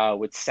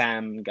with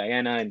Sam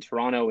Guyana in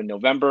Toronto in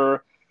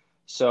November.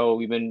 So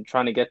we've been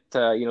trying to get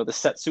you know, the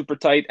set super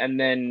tight, and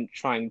then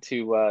trying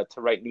to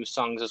write new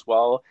songs as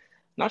well.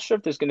 Not sure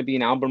if there's going to be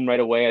an album right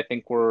away. I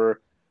think we're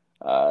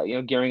you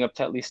know, gearing up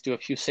to at least do a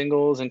few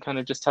singles and kind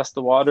of just test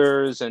the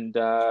waters, and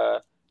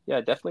yeah,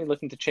 definitely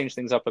looking to change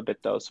things up a bit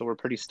though. So we're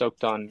pretty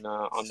stoked on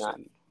that.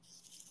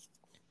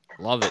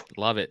 Love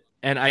it.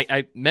 And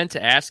I meant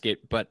to ask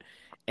it, but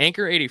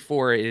Anchor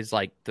 84 is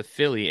like the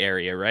Philly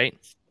area, right?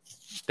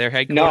 Their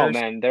headquarters? No,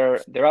 man,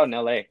 they're out in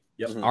LA.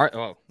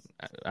 Yep.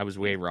 I was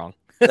way wrong.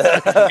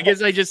 I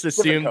guess I just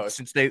assumed coast.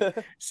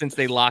 since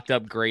they locked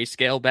up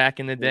Grayscale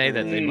back in the day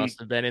that they must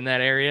have been in that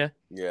area.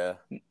 Yeah.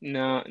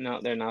 No,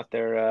 they're not.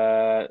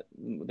 They're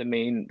the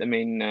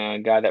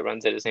main guy that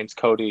runs it. His name's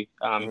Cody.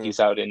 He's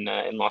out in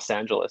Los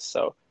Angeles,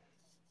 so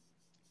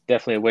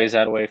definitely a ways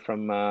out away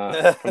from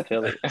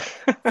Philly.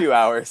 Few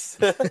hours.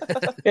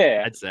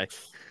 Yeah, I'd say.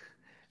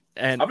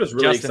 And I'm just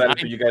really Justin,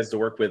 excited for you guys to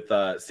work with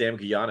Sam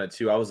Guyana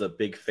too. I was a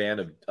big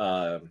fan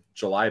of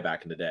July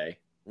back in the day.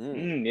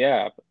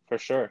 Yeah, for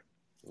sure.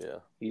 Yeah.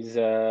 He's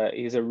a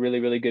really,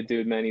 really good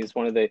dude, man. He's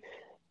one of the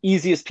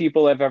easiest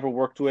people I've ever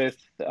worked with.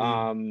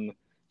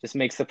 Just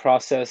makes the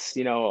process,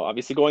 you know,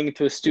 obviously going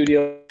into a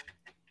studio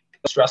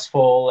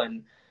stressful,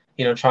 and,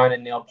 you know, trying to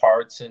nail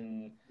parts,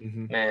 and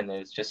man,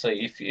 it's just like,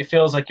 it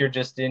feels like you're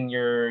just in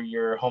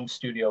your home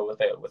studio with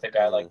a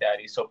guy like that.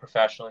 He's so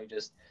professional. He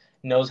just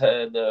knows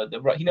how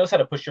he knows how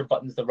to push your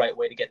buttons the right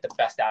way to get the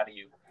best out of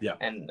you. Yeah.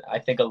 And I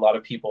think a lot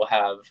of people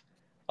have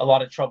a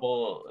lot of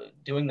trouble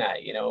doing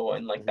that, you know,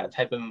 and like that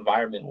type of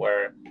environment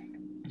where,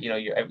 you know,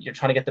 you're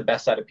trying to get the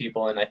best out of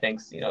people. And I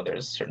think, you know,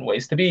 there's certain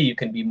ways to be. You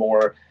can be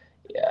more,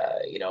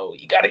 you know,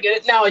 you got to get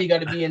it now. You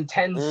got to be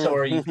intense,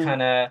 or you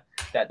kind of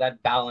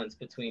that balance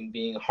between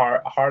being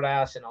hard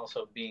ass and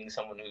also being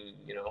someone who,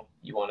 you know,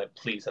 you want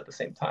to please at the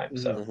same time.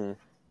 So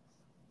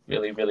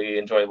really, really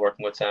enjoy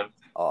working with Sam.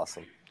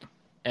 Awesome.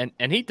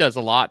 And he does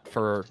a lot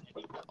for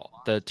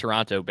the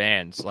Toronto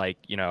bands. Like,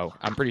 you know,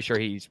 I'm pretty sure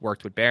he's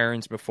worked with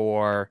Barons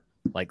before,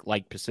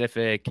 like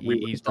Pacific.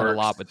 He's done a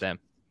lot with them.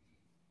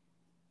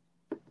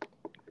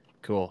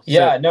 Cool.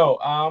 Yeah, no.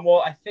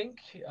 Well, I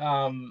think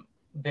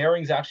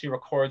Bearings actually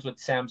records with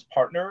Sam's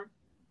partner.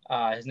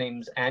 His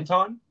name's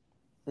Anton.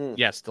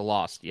 Yes, The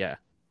Lost. Yeah.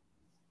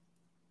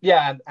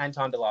 Yeah,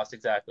 Anton DeLoss,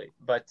 exactly.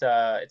 But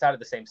it's out of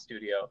the same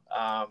studio.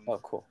 Oh,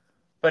 cool.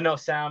 But no,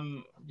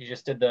 Sam, he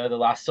just did the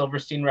last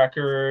Silverstein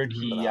record.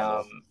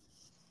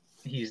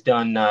 He's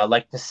done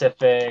Like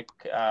Pacific,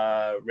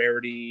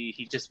 Rarity.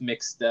 He just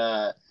mixed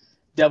the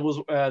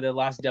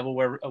last Devil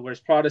Wears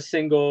Prada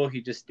single.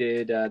 He just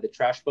did the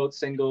Trash Boat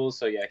single.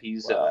 So yeah,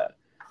 he's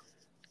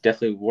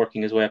definitely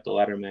working his way up the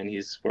ladder, man.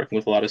 He's working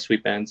with a lot of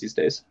sweet bands these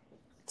days.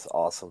 It's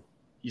awesome.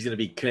 He's going to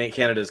be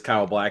Canada's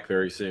Kyle Black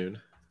very soon.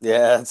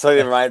 Yeah, that's what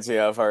it reminds me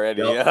of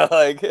already. Yep. You know?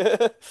 Like,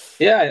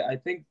 yeah, I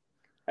think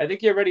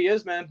he already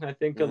is, man. I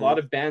think a lot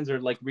of bands are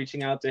like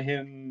reaching out to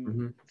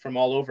him from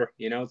all over.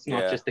 You know, it's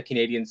not just the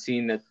Canadian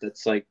scene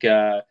that's like,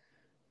 trying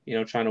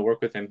to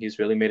work with him. He's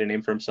really made a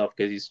name for himself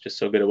because he's just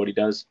so good at what he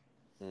does.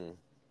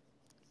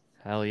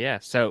 Hell yeah.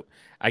 So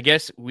I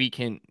guess we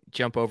can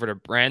jump over to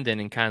Brandon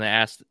and kind of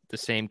ask the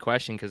same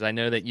question, because I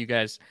know that you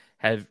guys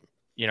have,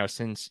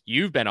 since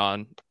you've been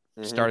on,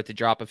 started to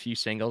drop a few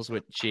singles,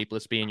 with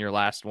Shapeless being your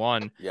last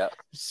one. Yeah.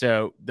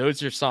 So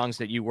those are songs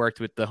that you worked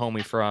with the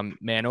homie from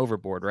Man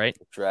Overboard, right?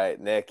 That's right,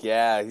 Nick.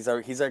 Yeah, he's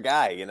our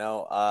guy.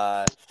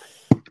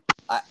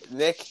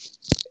 Nick.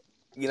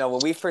 When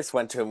we first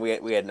went to him,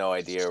 we had no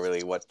idea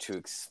really what to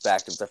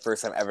expect. It was our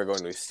first time ever going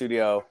to a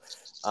studio,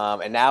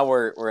 and now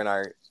we're in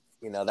our.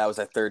 That was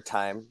our third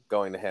time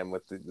going to him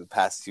with the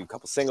past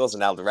couple singles, and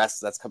now the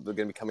rest that's going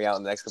to be coming out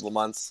in the next couple of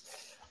months.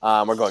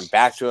 We're going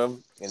back to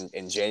him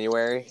in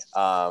January.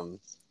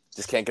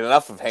 Just can't get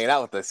enough of hanging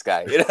out with this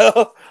guy.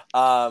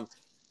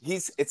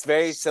 It's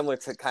very similar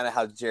to kind of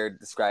how Jared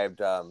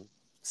described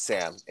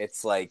Sam.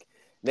 It's like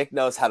Nick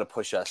knows how to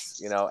push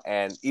us,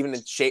 and even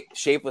in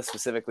Shapeless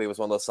specifically was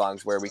one of those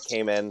songs where we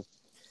came in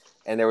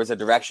and there was a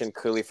direction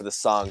clearly for the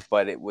song,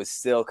 but it was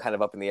still kind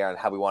of up in the air on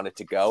how we wanted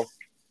to go.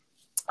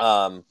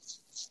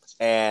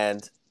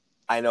 And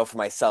I know for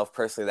myself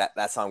personally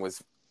that song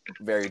was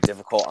very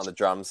difficult on the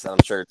drums, and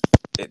I'm sure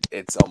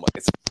it's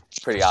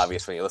pretty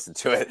obvious when you listen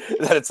to it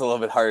that it's a little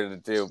bit harder to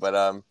do.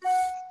 But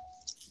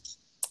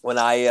when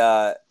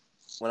I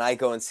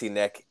go and see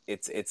Nick,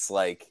 it's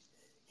like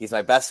he's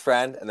my best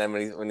friend, and then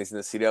when he's in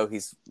the studio,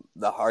 he's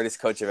the hardest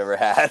coach I've ever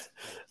had.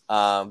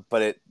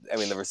 But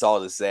the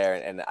result is there,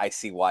 and I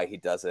see why he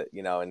does it,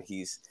 and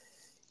he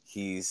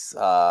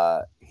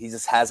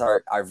just has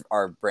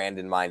our brand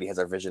in mind. He has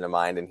our vision in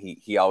mind, and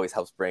he always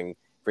helps bring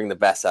the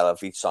best out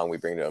of each song we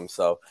bring to him.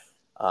 So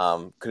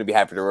couldn't be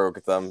happy to work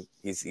with him.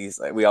 He's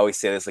like, we always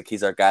say this, like,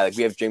 he's our guy. Like,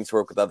 we have dreams to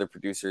work with other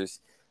producers,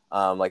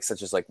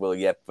 such as like Will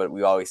Yip, but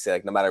we always say,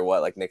 like, no matter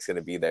what, like, Nick's going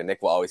to be there.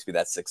 Nick will always be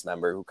that sixth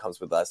member who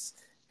comes with us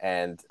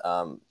and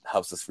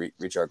helps us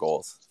reach our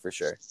goals for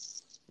sure.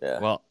 Yeah.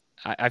 Well,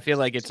 I feel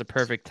like it's a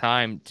perfect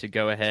time to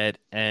go ahead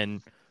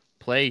and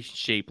play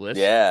Shapeless.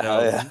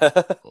 Yeah.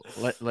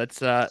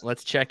 So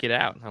let's check it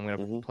out. I'm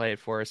going to play it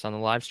for us on the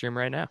live stream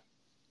right now.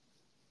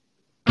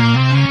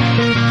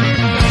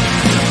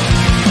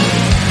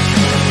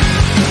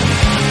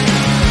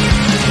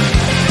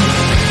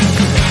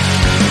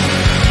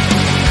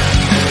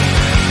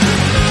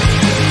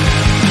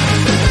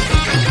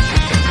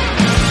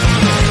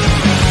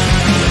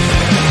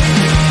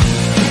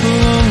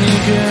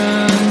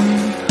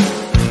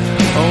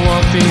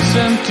 These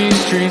empty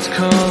streets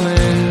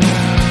calling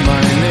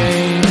my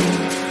name,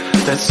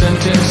 that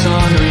sentence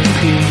on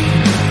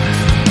repeat.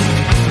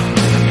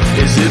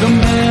 Is it a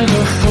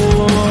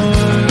metaphor?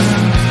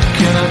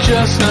 Can I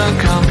just not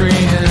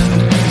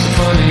comprehend? It's a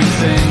funny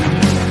thing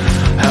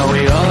how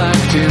we all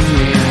act in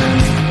the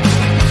end.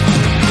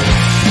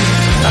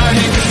 I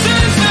hate the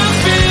sense of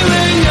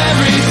feeling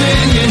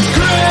everything is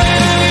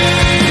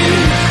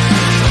great.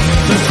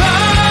 The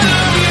thought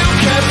of you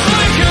kept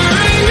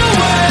flickering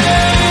away.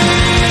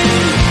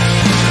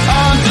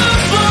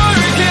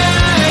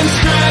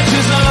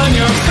 On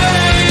your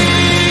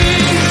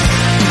face,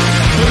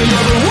 but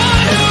you're the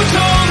one who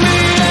told me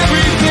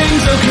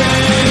everything's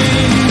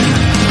okay.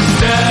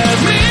 Stab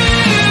me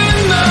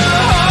in the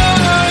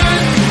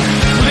heart,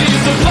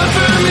 leave the blood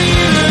for me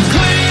to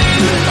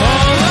clean.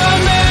 All our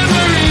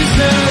memories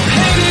have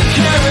hated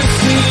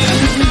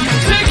kerosene.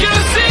 Take your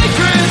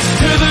secrets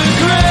to the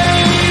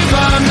grave.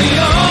 I'm the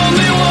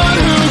only one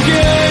who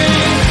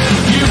gave.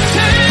 You've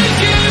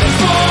taken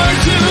for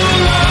too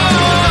long.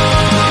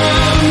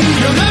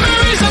 Your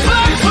memories are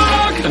black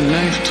fog. A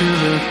knife to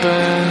the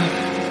back.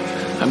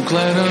 I'm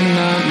glad I'm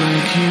not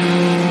like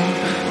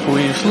you.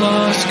 We've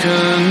lost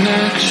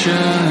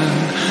connection.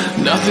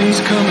 Nothing's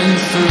coming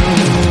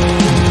through.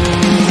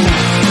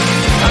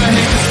 I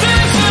hate the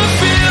sense of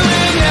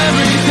feeling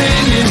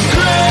everything is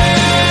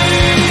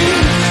great.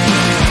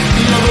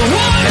 You're the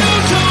one who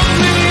told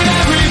me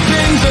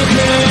everything's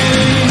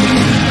okay.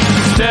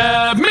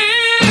 Stab me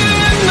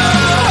in the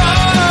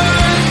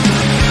heart,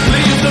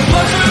 leave the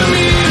blood for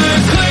me to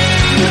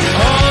clean.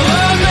 All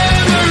our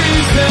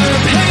memories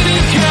have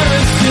hated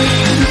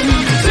kerosene.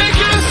 Take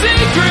your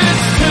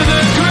secrets to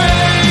the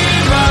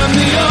grave. I'm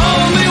the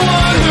only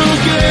one who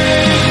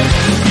gave.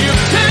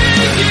 You've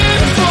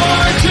taken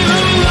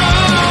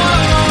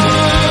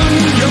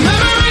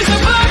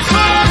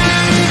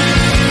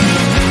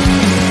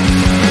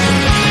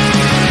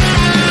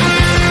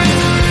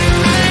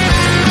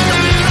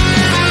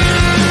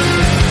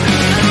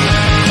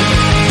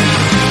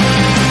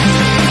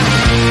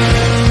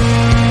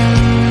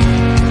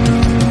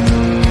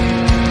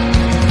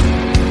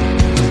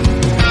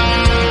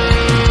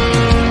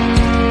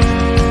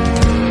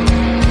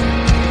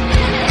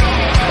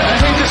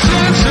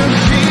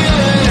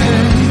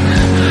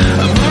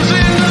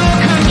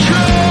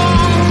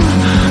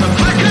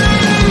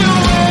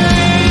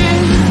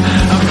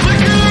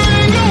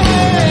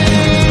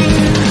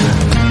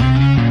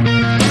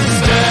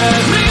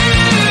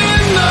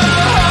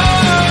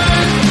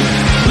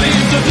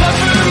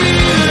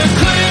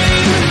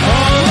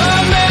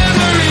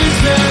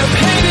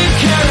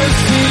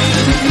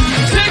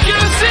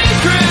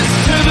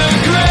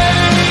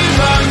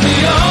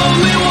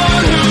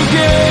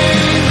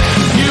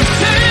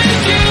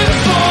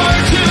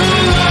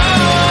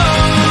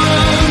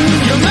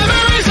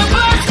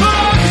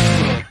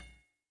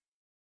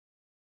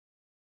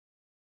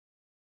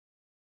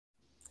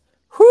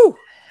Whew.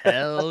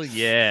 Hell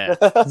yeah.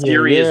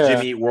 Serious Yeah.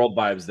 Jimmy Eat World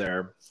vibes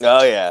there.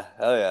 Oh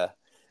yeah.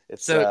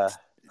 It's So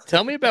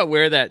tell me about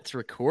where that's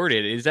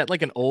recorded. Is that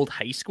like an old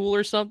high school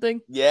or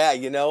something?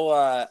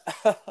 yeah,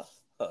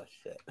 oh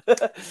shit.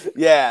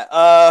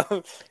 Yeah.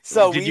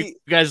 So Did you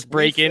guys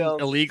break in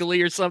filmed-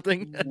 illegally or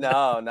something?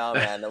 No,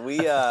 man.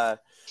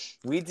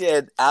 We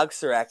did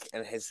Alex Sarek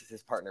and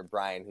his partner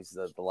Brian, who's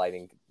the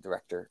lighting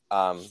director.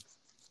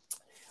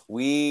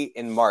 We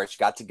in March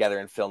got together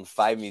and filmed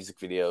 5 music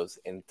videos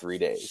in 3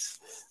 days.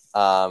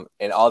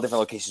 In all different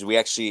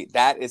locations.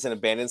 That is an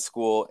abandoned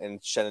school in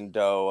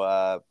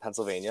Shenandoah,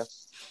 Pennsylvania.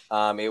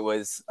 It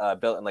was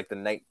built in like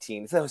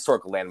it's a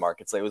historical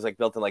landmark. It was like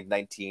built in like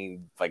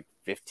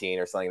 1915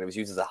 or something. It was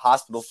used as a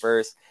hospital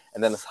first,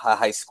 and then a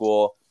high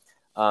school.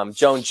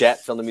 Joan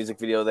Jett filmed a music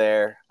video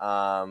there.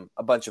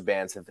 A bunch of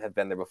bands have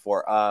been there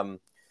before. And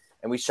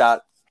we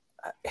shot.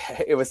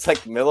 It was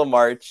like middle of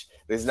March.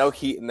 There's no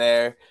heat in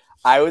there.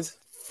 I was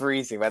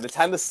freezing. By the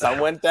time the sun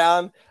went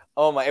down,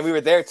 oh my! And we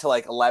were there till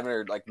like 11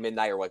 or like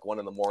midnight or like 1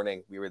 a.m.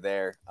 We were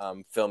there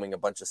filming a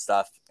bunch of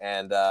stuff,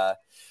 and they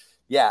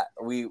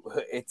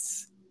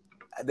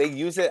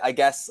use it, I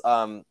guess.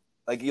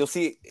 Like you'll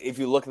see if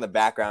you look in the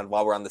background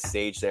while we're on the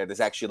stage there's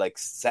actually like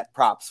set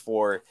props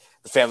for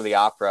the Phantom of the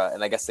Opera,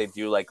 and I guess they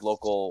do like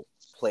local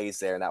plays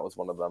there, and that was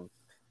one of them,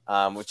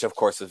 which of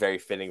course was very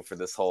fitting for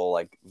this whole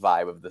like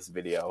vibe of this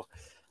video.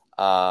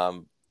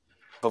 But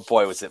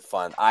boy, was it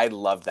fun. I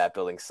loved that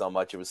building so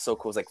much. It was so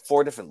cool. It was like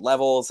 4 different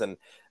levels, and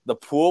the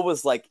pool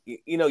was like,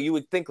 you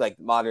would think like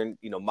modern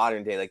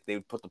day, like they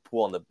would put the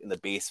pool in the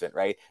basement,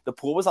 right? The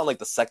pool was on like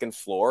the 2nd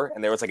floor,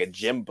 and there was like a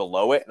gym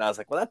below it. And I was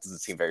like, well, that doesn't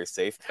seem very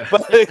safe.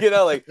 But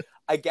like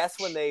I guess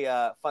when they,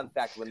 fun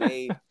fact, when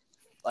they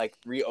like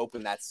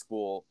reopened that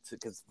school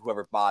because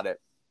whoever bought it,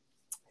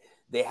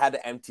 they had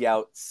to empty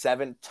out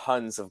 7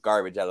 tons of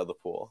garbage out of the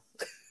pool.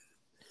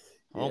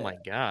 Oh my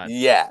god!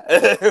 Yeah,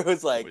 it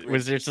was like.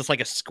 Was there just like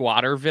a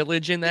squatter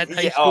village in that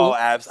high Yeah, school? oh,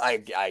 I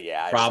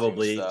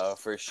Probably. think so,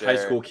 for sure. High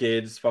school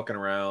kids fucking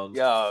around.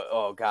 Yeah.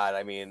 Oh god.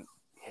 I mean,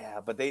 yeah,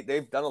 but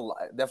they've done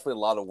definitely a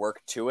lot of work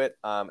to it.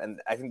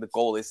 And I think the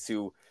goal is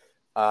to,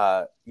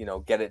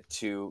 get it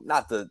to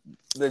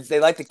they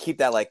like to keep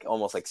that like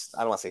almost like,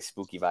 I don't want to say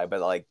spooky vibe, but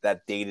like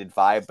that dated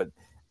vibe, but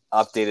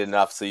updated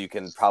enough so you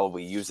can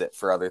probably use it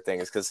for other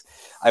things. Because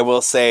I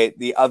will say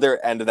the other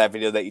end of that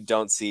video that you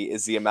don't see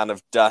is the amount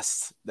of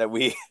dust that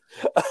we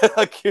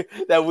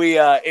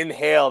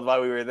inhaled while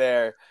we were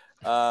there.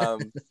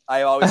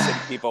 I always say to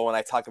people when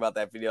I talk about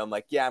that video, I'm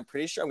like, yeah, I'm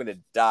pretty sure I'm going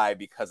to die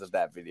because of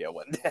that video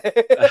one day.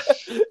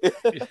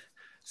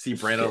 See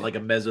Brandon like a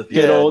mesothelioma.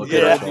 Good old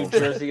New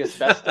Jersey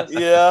asbestos.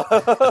 Yeah,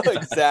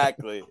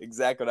 exactly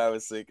what I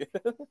was thinking.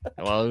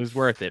 Well, it was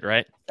worth it,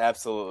 right?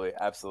 Absolutely.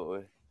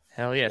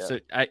 Hell yeah. Yeah. So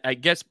I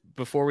guess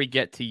before we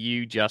get to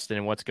you, Justin,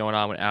 and what's going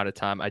on with Out of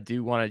Time, I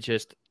do want to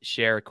just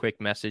share a quick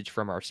message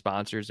from our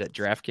sponsors at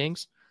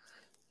DraftKings.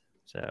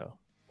 So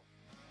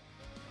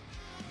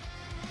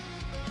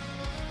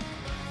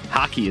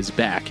hockey is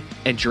back,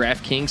 and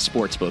DraftKings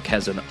Sportsbook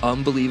has an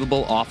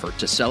unbelievable offer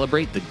to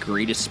celebrate the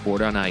greatest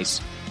sport on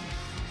ice.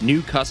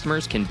 New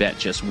customers can bet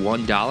just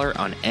 $1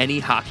 on any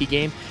hockey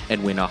game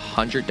and win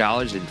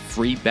 $100 in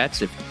free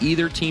bets if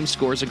either team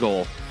scores a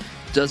goal.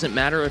 Doesn't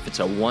matter if it's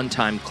a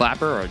one-time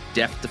clapper or a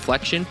deft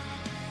deflection.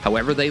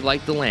 However they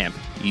light the lamp,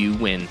 you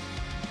win.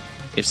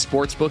 If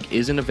Sportsbook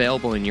isn't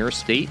available in your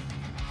state,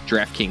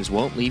 DraftKings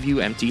won't leave you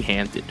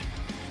empty-handed.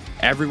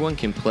 Everyone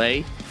can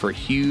play for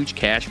huge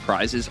cash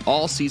prizes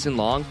all season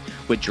long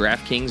with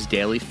DraftKings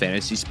Daily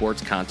Fantasy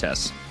Sports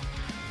Contests.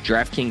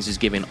 DraftKings is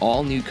giving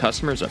all new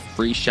customers a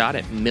free shot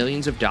at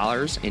millions of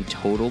dollars in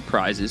total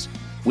prizes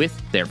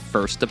with their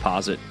first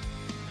deposit.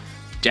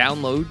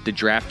 Download the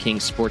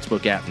DraftKings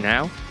Sportsbook app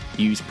now.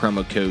 Use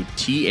promo code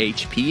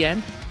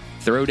THPN.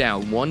 Throw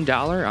down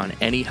 $1 on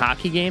any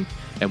hockey game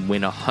and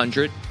win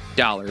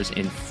 $100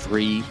 in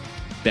free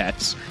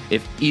bets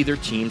if either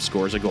team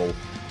scores a goal.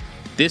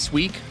 This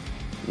week,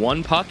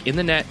 one puck in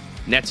the net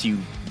nets you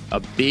a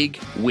big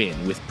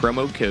win with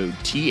promo code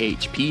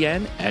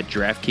THPN at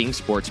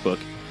DraftKings Sportsbook.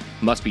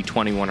 Must be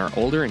 21 or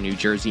older in New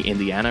Jersey,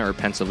 Indiana, or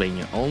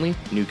Pennsylvania only.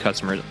 New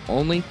customers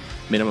only.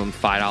 Minimum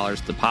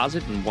 $5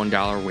 deposit and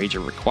 $1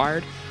 wager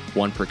required.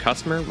 One per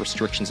customer.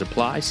 Restrictions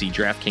apply. See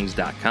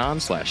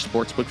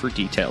DraftKings.com/sportsbook for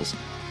details.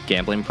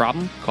 Gambling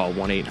problem? Call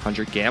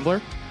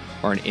 1-800-GAMBLER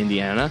or in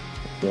Indiana,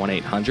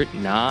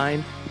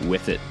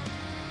 1-800-9-WITH-IT.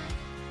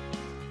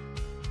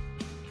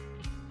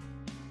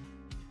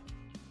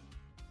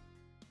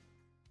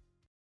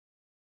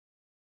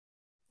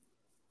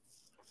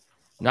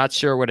 Not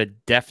sure what a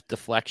deft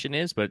deflection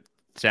is, but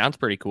sounds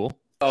pretty cool.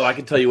 Oh, I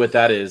can tell you what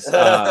that is.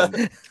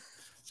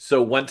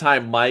 So one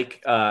time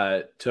Mike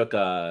took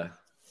a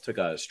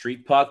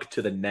street puck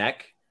to the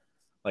neck,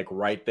 like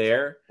right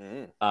there.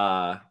 And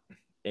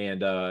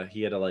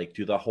he had to like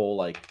do the whole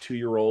like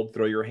 2-year-old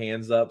throw your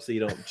hands up so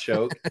you don't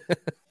choke.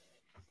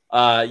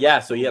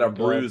 So he had a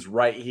bruise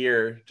right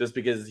here just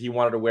because he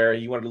wanted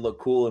to look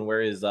cool and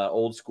wear his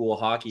old school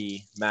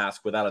hockey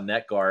mask without a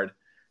neck guard.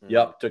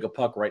 Yep, took a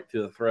puck right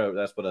through the throat.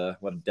 That's what a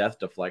death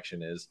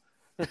deflection is.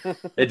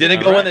 It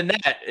didn't go in the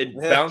net. It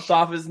bounced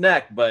off his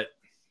neck, but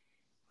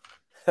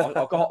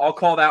I'll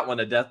call that one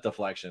a death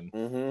deflection.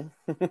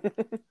 Mm-hmm.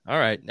 All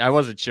right. I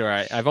wasn't sure.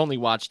 I've only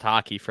watched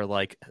hockey for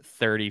like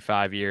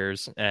 35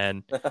 years,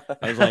 and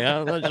I was like,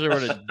 I'm not sure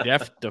what a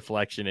death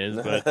deflection is,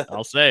 but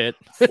I'll say it.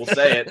 We'll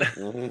say it.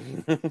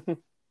 Mm-hmm.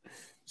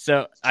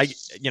 So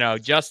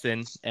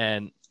Justin,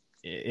 and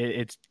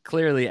it's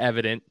clearly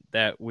evident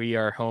that we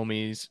are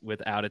homies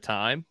without a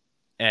time,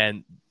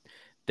 and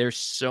there's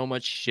so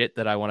much shit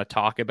that I want to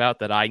talk about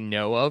that I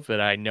know of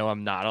that I know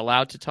I'm not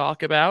allowed to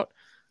talk about.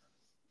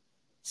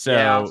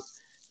 So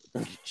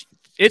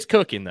it's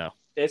cooking though.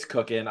 It's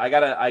cooking.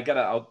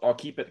 I'll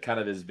keep it kind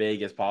of as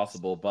vague as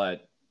possible,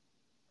 but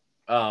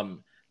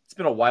it's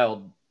been a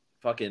wild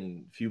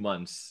fucking few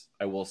months.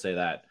 I will say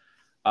that.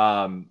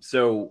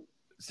 So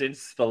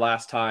since the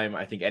last time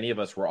I think any of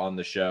us were on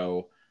the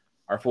show,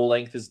 our full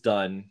length is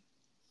done.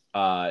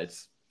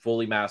 It's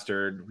fully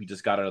mastered. We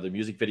just got another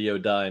music video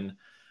done.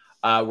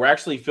 We're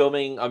actually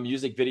filming a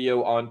music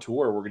video on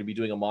tour. We're going to be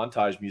doing a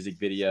montage music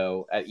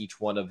video at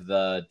each one of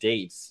the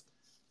dates.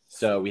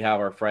 So we have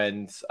our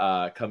friends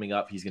coming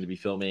up. He's going to be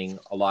filming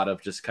a lot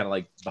of just kind of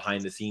like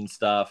behind the scenes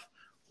stuff.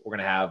 We're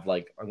going to have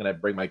I'm going to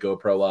bring my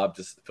GoPro up,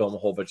 just film a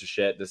whole bunch of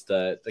shit just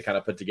to kind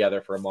of put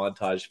together for a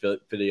montage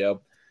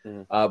video.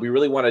 Mm-hmm. We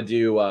really want to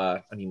do,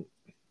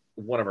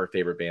 one of our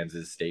favorite bands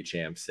is State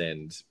Champs,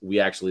 and we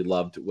actually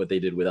loved what they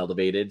did with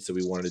Elevated. So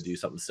we wanted to do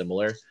something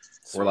similar.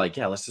 We're like,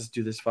 yeah, let's just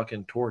do this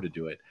fucking tour to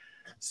do it.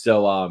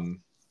 So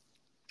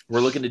we're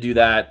looking to do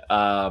that.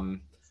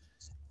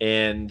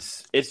 And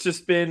it's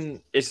just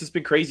been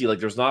crazy. Like,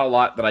 there's not a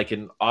lot that I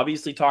can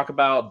obviously talk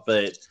about,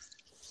 but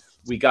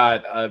we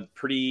got a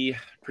pretty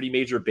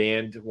major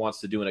band wants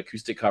to do an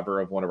acoustic cover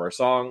of one of our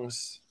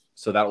songs.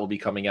 So that will be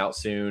coming out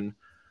soon.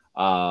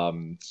 I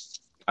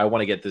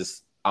want to get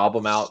this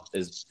album out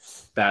as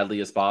badly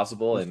as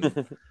possible,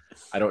 and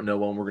I don't know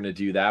when we're going to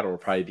do that. It'll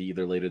probably be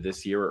either later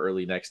this year or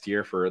early next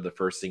year for the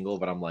first single,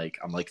 but I'm like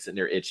sitting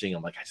there itching.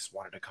 I'm like, I just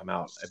wanted to come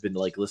out. I've been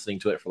like listening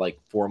to it for like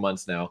 4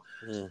 months now.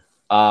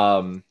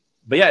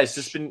 But yeah,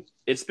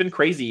 it's been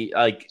crazy.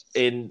 Like,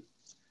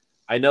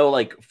 I know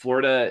like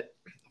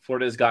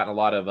Florida's gotten a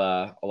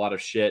lot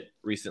of shit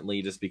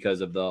recently just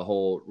because of the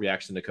whole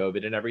reaction to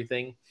COVID and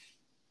everything.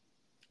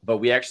 But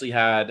we actually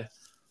had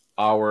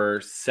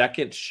our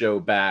second show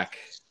back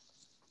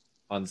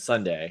on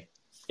Sunday,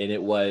 and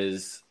it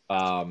was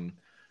it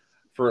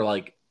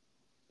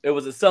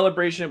was a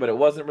celebration, but it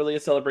wasn't really a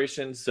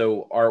celebration.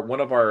 So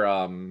one of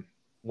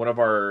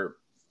our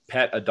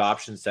pet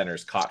adoption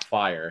centers caught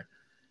fire,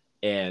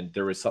 and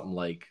there was something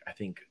like, I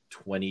think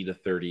 20 to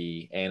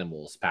 30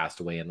 animals passed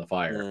away in the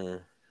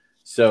fire.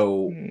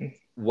 So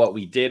what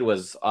we did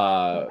was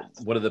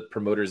one of the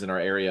promoters in our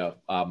area,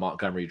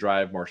 Montgomery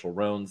Drive, Marshall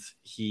Rones,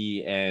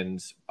 he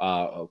and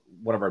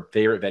one of our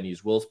favorite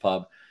venues, Will's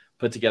Pub,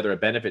 put together a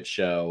benefit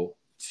show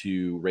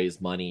to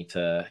raise money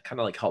to kind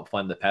of like help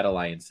fund the Pet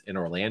Alliance in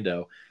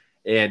Orlando.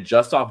 And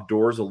just off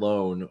doors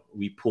alone,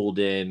 we pulled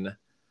in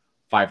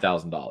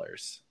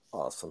 $5,000.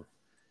 Awesome.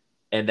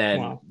 And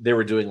then they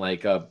were doing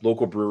like a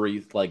local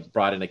brewery, like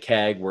brought in a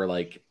keg where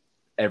like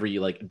every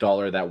like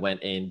dollar that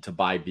went in to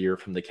buy beer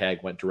from the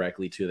keg went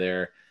directly to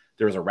there.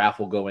 There was a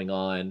raffle going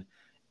on,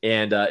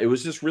 and it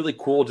was just really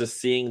cool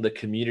just seeing the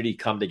community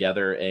come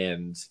together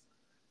and,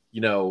 I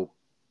don't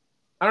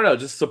know,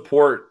 just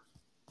support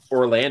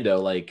Orlando.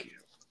 Like,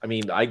 I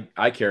mean,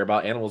 I care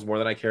about animals more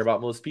than I care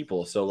about most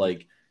people. So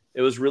like,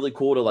 it was really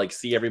cool to like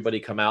see everybody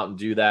come out and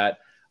do that.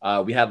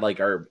 We had like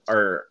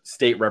our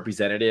state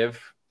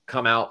representative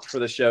come out for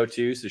the show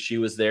too. So she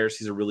was there.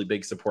 She's a really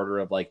big supporter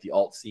of like the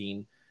alt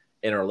scene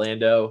in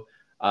Orlando.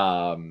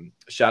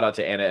 Shout out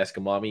to Anna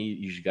Escamami.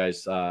 You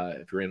guys,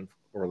 if you're in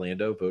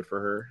Orlando, vote for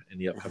her in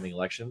the upcoming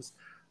elections.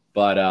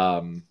 But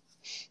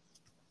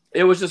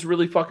it was just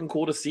really fucking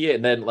cool to see it.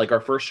 And then like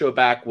our first show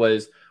back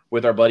was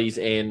with our buddies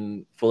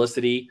in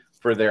Felicity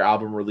for their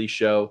album release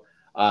show,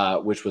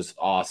 which was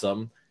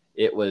awesome.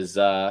 It was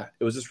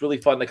just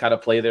really fun to kind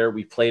of play there.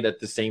 We played at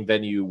the same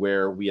venue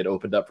where we had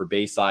opened up for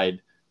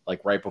Bayside,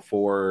 like right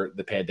before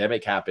the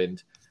pandemic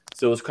happened.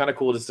 So it was kind of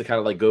cool just to kind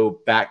of like go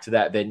back to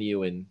that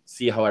venue and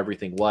see how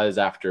everything was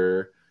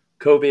after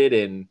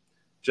COVID. And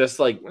just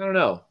like, I don't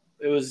know,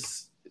 it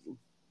was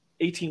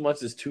 18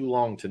 months is too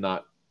long to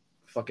not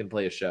fucking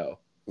play a show.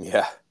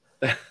 Yeah.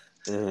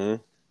 Mm-hmm.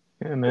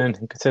 Yeah, man,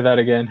 you could say that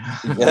again.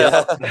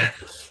 Yeah.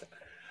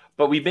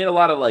 But we've made a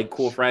lot of like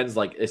cool friends,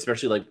 like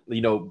especially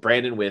like,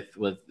 Brandon with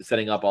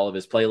setting up all of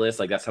his playlists.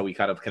 Like that's how we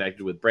kind of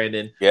connected with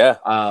Brandon. Yeah.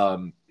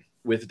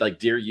 With like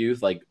Dear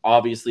Youth, like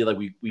obviously like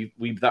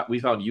we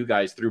found you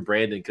guys through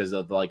Brandon because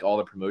of like all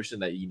the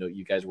promotion that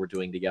you guys were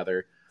doing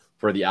together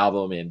for the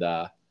album, and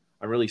I'm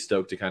really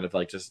stoked to kind of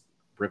like just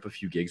rip a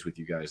few gigs with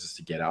you guys just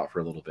to get out for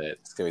a little bit.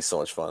 It's gonna be so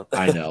much fun.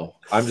 I know.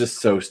 I'm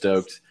just so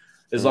stoked.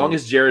 As long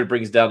as Jared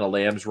brings down a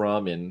lamb's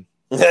rum and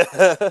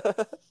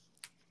I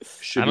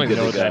don't even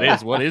know what that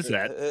is. What is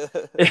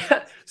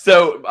that?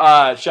 So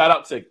shout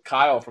out to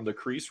Kyle from the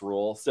Crease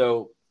Rule.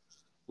 So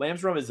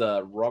Lamb's rum is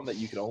a rum that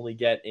you can only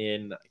get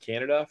in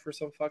Canada for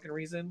some fucking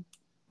reason.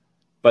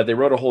 But they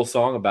wrote a whole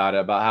song about it,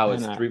 about how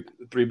it's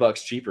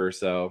 $3 cheaper.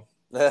 So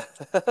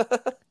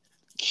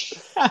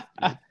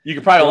you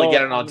could probably only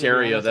get it in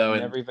Ontario, though.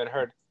 I've never even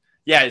heard.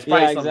 Yeah, it's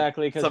probably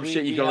exactly. Some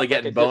shit you can only like get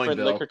in a different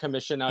Bowmanville. liquor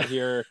commission out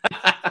here.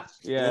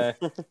 Yeah,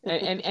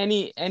 and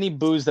any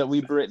booze that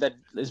that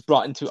is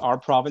brought into our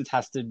province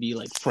has to be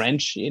like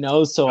French, you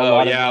know. So a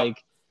lot of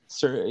like,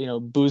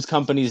 booze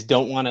companies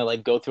don't want to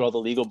like go through all the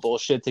legal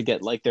bullshit to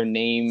get like their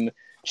name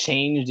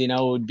changed. You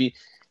know, it'd be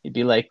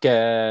like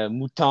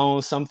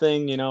Mouton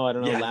something. You know, I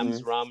don't know,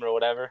 Lamb's rum or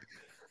whatever.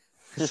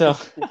 So,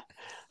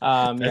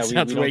 that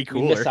sounds way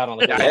cooler. We miss out on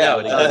like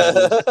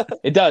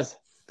it does.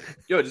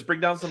 Yo, just bring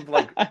down some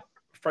like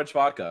French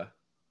vodka.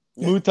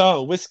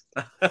 Mouton whiskey.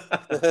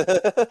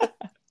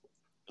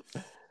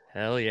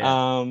 Hell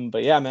yeah.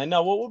 But yeah, man.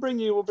 No, we'll bring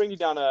you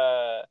down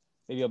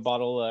maybe a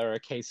bottle or a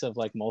case of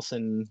like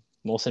Molson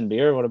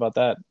beer. What about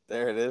that?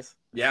 There it is.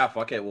 Yeah,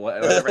 fuck it. Well,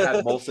 I've never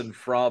had Molson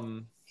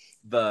from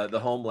the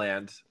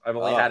homeland. I've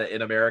only had it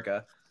in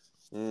America.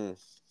 Mm.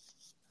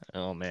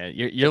 Oh man,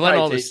 you're letting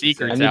all the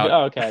secrets out.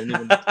 Oh, okay.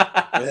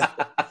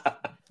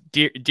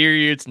 Dear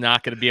Youth's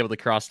not going to be able to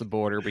cross the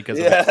border because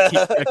of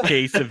a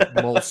case of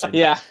Molson.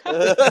 Yeah,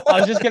 I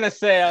was just gonna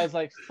say, I was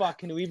like, "Fuck,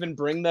 can we even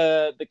bring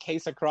the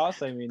case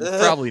across?" I mean,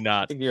 probably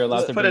not. I think you're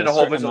allowed to put bring in a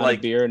whole bunch of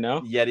like beer,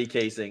 no Yeti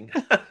casing.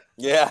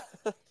 Yeah.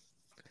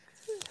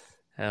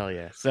 Hell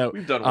yeah! So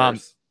we've done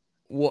worse.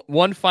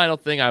 One final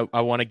thing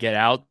I want to get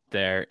out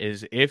there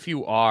is if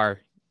you are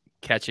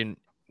catching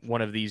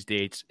one of these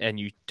dates, and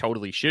you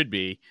totally should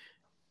be,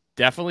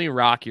 definitely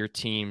rock your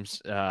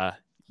team's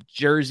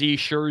jersey,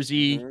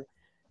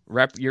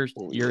 rep your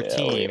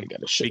team,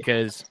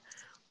 because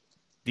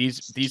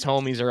these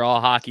homies are all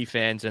hockey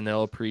fans and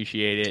they'll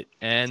appreciate it.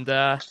 And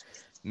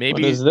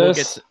maybe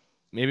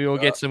we'll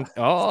get some.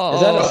 Oh,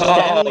 is that a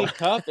Stanley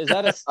Cup? Is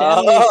that a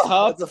Stanley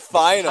Cup? It's a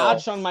final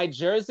patch on my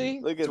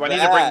jersey. Look at Do I need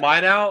to bring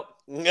mine out?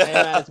 Hey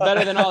man, it's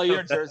better than all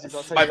your jerseys.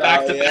 I'll tell My you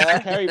back that. to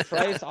back. Carey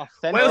Price,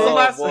 authentic. When was the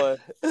last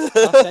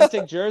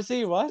authentic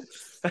jersey? What?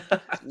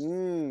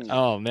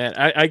 Oh man,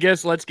 I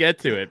guess let's get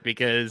to it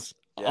because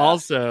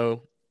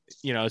also,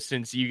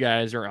 since you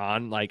guys are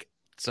on, like,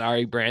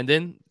 sorry,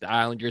 Brandon, the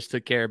Islanders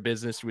took care of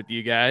business with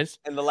you guys.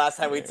 And the last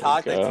time we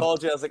talked, I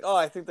told you, I was like, oh,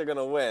 I think they're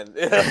gonna win.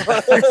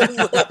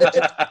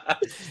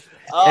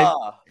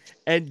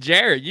 And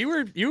Jared, you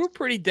were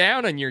pretty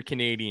down on your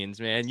Canadians,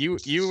 man. You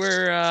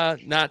were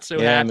not so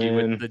happy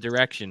with the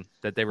direction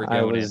that they were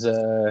going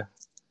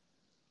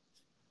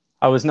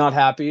I was not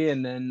happy,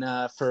 and then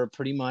for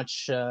pretty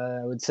much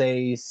I would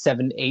say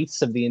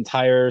 7/8 of the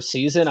entire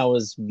season, I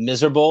was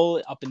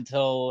miserable up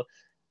until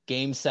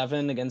Game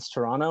 7 against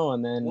Toronto,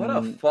 and then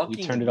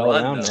we turned it all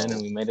around, man,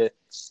 and we made it.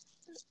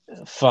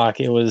 Fuck,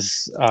 it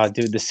was,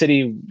 dude, the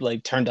city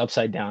like turned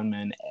upside down,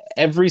 man.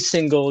 Every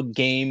single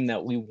game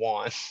that we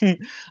won, I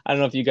don't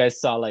know if you guys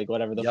saw like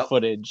whatever the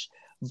footage,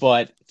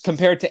 but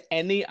compared to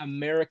any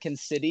American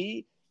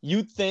city,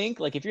 you'd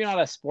think, like, if you're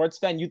not a sports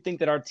fan, you'd think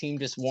that our team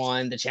just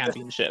won the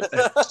championship, and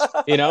it's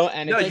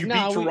like,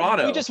 no,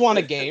 Toronto. We just won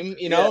a game,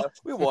 Yeah,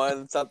 we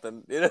won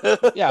something,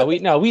 Yeah,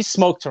 we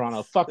smoked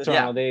Toronto. Fuck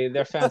Toronto.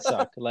 Their fans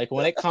suck. Like,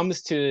 when it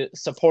comes to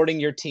supporting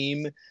your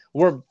team,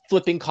 we're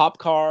flipping cop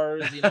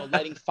cars,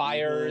 lighting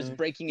fires,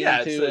 breaking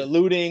into,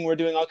 looting. We're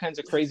doing all kinds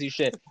of crazy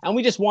shit, and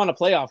we just won a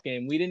playoff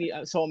game. We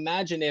didn't. So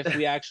imagine if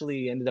we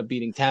actually ended up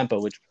beating Tampa,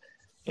 which,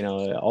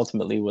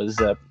 ultimately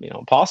was,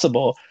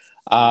 possible.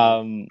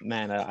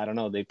 Man, I don't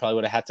know. They probably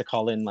would have had to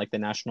call in like the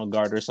National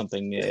Guard or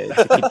something to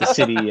keep the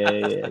city,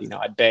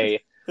 at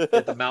bay.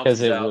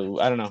 Because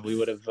I don't know, we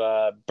would have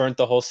burnt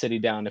the whole city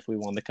down if we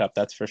won the cup.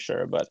 That's for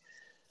sure. But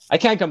I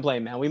can't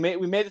complain, man. We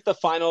made it the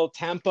final.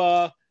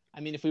 Tampa. I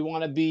mean, if we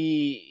want to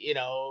be,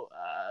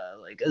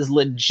 like as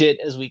legit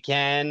as we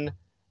can,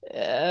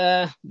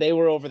 they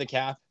were over the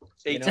cap.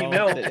 18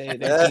 mil.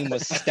 Their team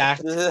was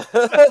stacked.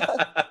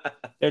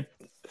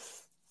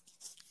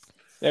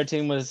 Their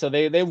team was, so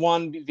they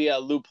won via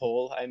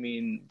loophole. I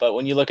mean, but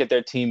when you look at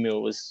their team, it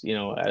was,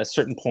 at a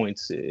certain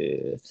points,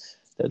 the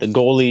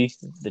goalie,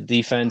 the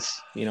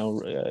defense,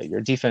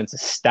 your defense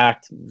is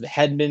stacked.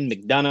 Hedman,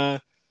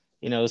 McDonough,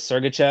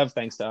 Sergachev,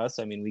 thanks to us.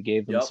 I mean, we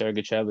gave them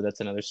Sergachev, but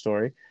that's another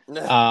story.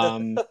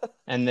 And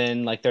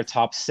then like their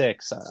top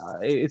six,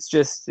 it's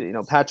just,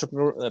 Patrick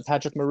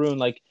Maroon,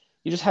 like,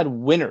 you just had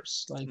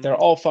winners. Like, they're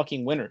all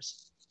fucking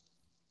winners.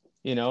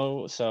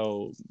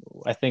 So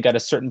I think at a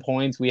certain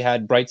point we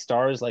had bright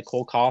stars like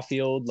Cole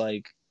Caulfield,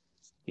 like,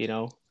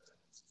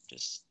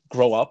 just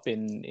grow up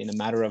in a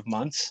matter of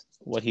months,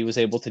 what he was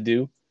able to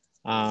do.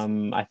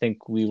 I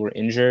think we were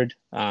injured.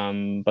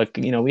 But,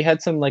 we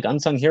had some like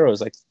unsung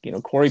heroes like,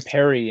 Corey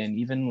Perry and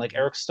even like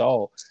Eric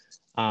Stahl.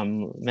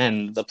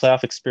 Man, the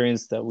playoff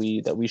experience that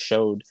we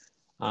showed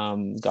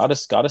got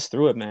us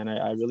through it, man.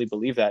 I really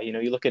believe that.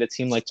 You look at a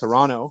team like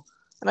Toronto.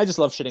 And I just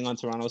love shitting on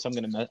Toronto, so I'm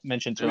going to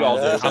mention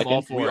Toronto.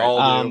 We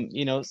all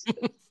do.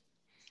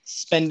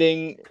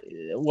 Spending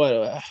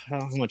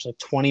how much, like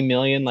 $20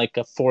 million, like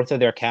a fourth of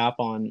their cap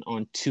on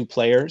two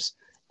players,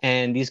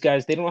 and these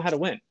guys, they don't know how to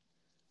win.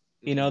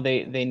 You know,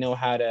 they know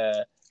how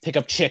to pick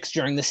up chicks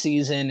during the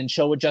season and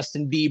show with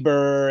Justin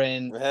Bieber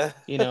and,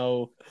 you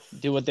know,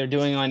 do what they're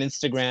doing on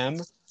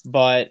Instagram,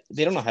 but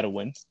they don't know how to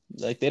win.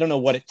 Like, they don't know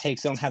what it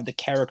takes. They don't have the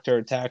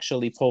character to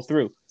actually pull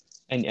through.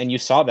 And you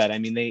saw that. I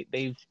mean,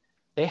 they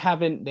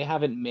haven't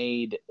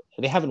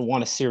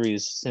won a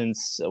series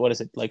since, what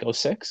is it, like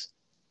 06?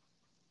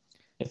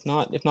 If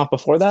not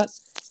before that.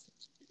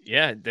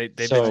 Yeah, they've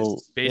been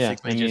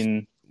basically just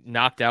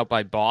knocked out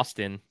by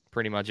Boston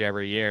pretty much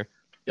every year.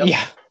 Yep.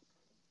 Yeah.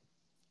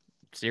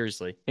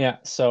 Seriously. Yeah.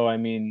 So, I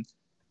mean,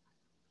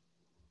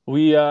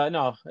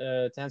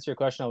 to answer your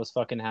question, I was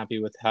fucking happy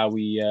with how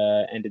we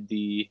ended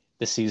the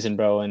season,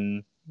 bro.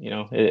 And, you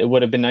know, it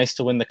would have been nice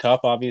to win the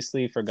cup,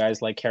 obviously, for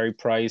guys like Carey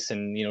Price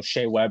and, you know,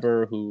 Shea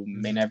Weber, who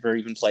may never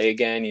even play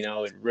again. You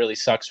know, it really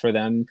sucks for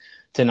them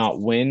to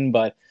not win.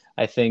 But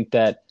I think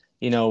that,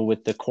 you know,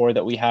 with the core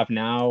that we have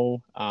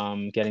now,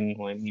 getting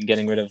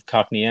rid of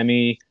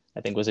Kotkaniemi,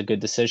 I think was a good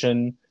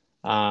decision.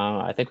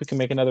 I think we can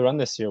make another run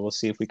this year. We'll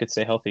see if we could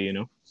stay healthy, you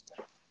know.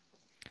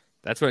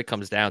 That's what it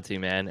comes down to,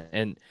 man.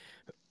 And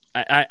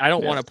I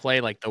don't want to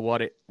play like the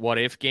what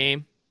if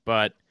game,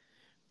 but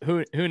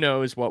who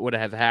knows what would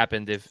have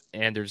happened if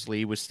Anders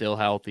Lee was still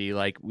healthy.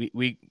 Like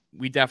we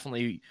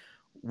definitely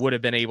would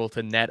have been able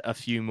to net a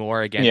few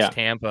more against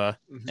Tampa.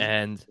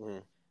 And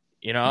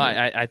you know,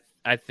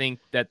 I think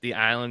that the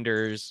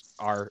Islanders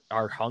are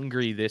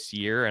hungry this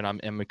year, and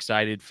I'm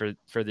excited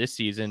for this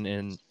season.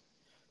 And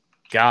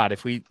God,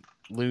 if we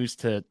lose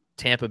to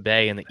Tampa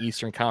Bay in the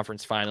Eastern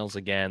Conference Finals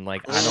again,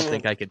 like I don't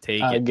think I could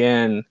take it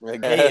again.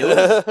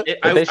 Hey,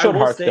 I will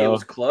say it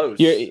was close.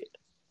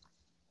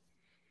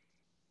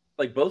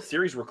 Like both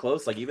series were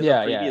close. Like even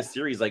the previous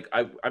series, like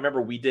I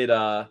remember we did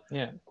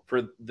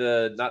for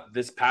the not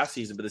this past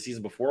season, but the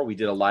season before, we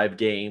did a live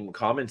game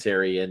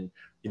commentary, and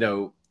you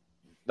know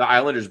the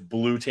Islanders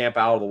blew Tampa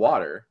out of the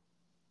water.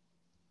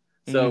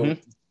 So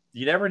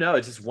you never know.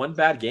 It's just one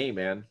bad game,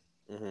 man.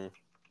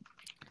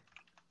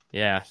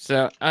 Yeah.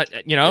 So,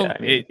 you know,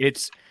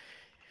 it's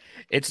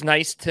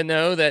nice to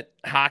know that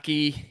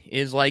hockey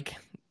is like,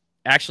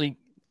 actually,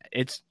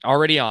 it's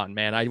already on,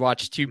 man. I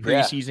watched 2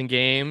 preseason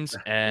games,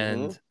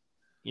 and,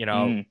 you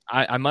know,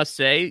 I must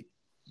say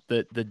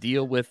the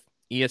deal with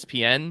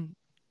ESPN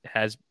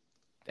has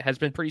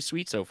been pretty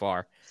sweet so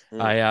far.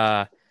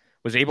 I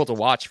was able to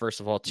watch,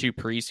 first of all, 2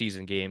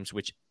 preseason games,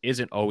 which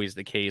isn't always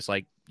the case.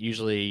 Like,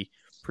 usually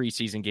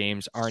preseason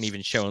games aren't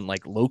even shown,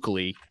 like,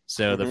 locally.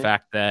 So the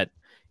fact that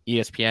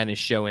ESPN is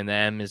showing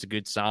them is a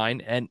good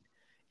sign, and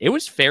it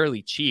was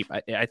fairly cheap.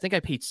 I think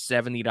I paid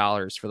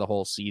 $70 for the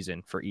whole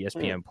season for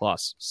ESPN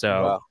Plus.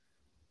 So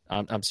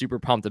I'm super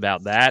pumped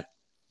about that.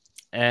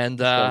 And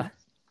the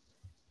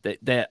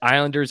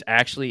Islanders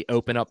actually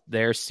open up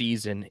their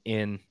season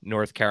in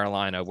North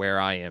Carolina, where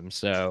I am.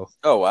 So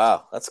oh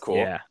wow, that's cool.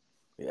 Yeah.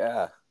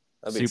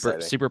 That'd be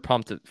super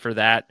pumped for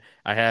that.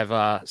 I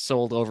have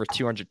sold over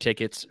 200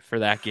 tickets for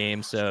that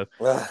game, so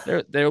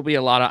there'll be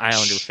a lot of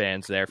Islander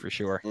fans there for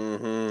sure.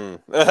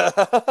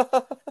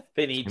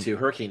 They need to.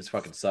 Hurricanes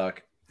fucking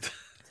suck.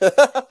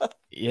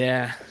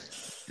 Yeah.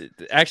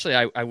 Actually,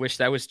 I wish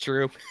that was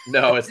true.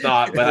 No, it's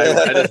not,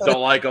 but I just don't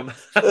like them.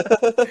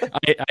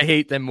 I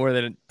hate them more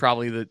than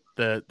probably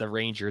the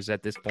Rangers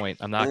at this point.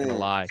 I'm not going to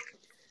lie.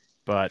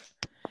 But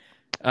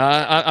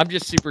I'm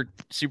just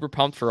super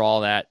pumped for all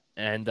that.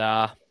 And,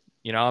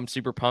 you know, I'm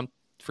super pumped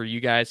for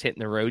you guys hitting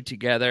the road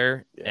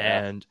together,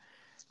 and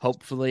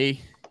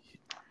hopefully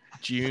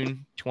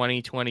June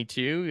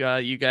 2022,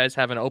 you guys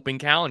have an open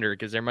calendar,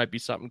 because there might be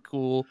something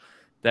cool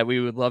that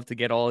we would love to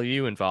get all of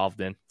you involved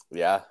in.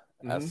 Yeah,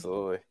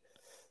 absolutely.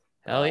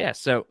 Hell yeah.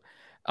 So,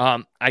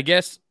 I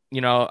guess,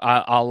 you know,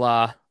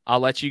 I'll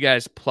let you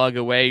guys plug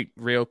away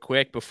real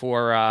quick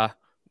before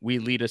we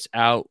lead us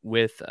out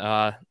with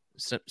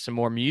some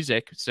more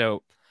music.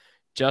 So,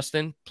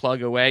 Justin,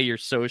 plug away your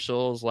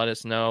socials. Let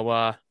us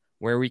know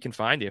where we can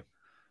find you.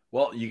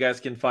 Well, you guys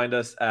can find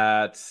us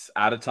at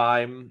Out of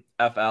Time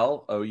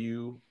FL,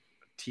 OUTATIME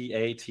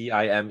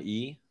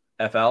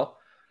FL.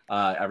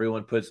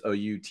 Everyone puts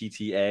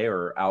OUTTA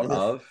or out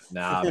of.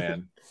 Nah,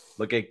 man.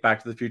 Look at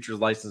Back to the Future's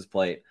license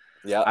plate.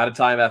 Yeah. Out of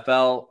Time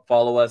FL.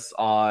 Follow us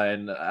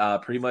on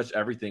pretty much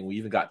everything. We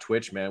even got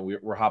Twitch, man.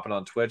 We're hopping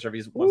on Twitch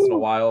every once in a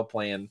while,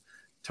 playing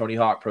Tony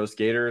Hawk Pro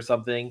Skater or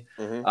something.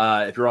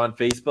 If you're on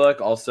Facebook,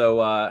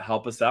 also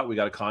help us out. We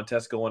got a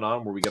contest going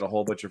on where we get a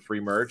whole bunch of free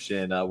merch,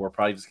 and we're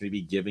probably just going to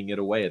be giving it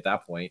away at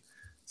that point.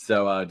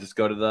 So just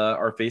go to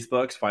our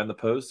Facebooks, find the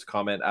post,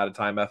 comment Out of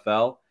Time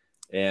FL,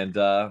 and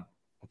we'll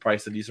probably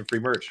send you some free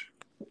merch.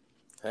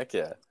 Heck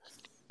yeah.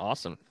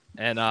 Awesome.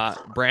 And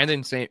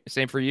Brandon,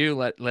 same for you.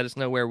 Let us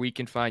know where we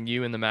can find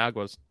you in the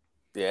Maguas.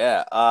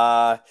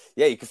 Yeah.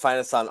 You can find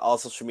us on all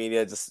social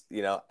media, just,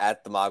 you know,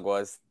 at the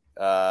Maguas.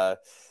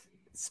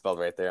 It's spelled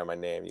right there on my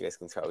name. You guys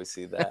can probably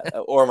see that.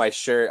 Or my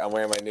shirt. I'm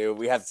wearing my new.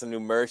 We have some new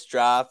merch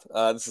drop.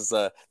 This is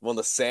one of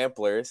the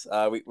samplers.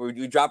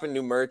 We drop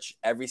new merch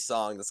every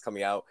song that's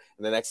coming out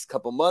in the next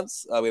couple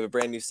months. We have a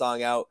brand new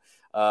song out,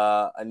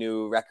 a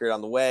new record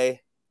on the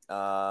way.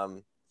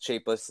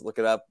 Shapeless, look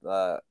it up.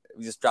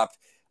 We just dropped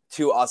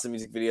 2 awesome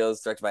music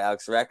videos directed by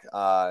Alex Rec,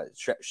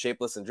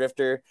 Shapeless and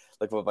Drifter.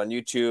 Look them up on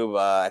YouTube.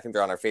 I think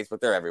they're on our Facebook.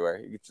 They're everywhere.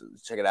 You can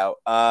check it out.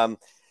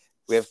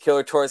 We have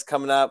Killer Tours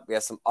coming up. We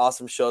have some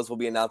awesome shows we'll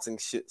be announcing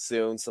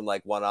soon. Some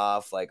like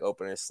one-off, like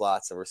opener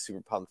slots that we're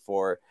super pumped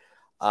for.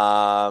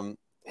 And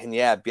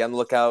yeah, be on the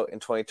lookout in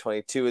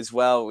 2022 as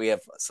well. We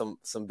have some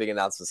big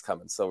announcements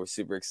coming, so we're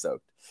super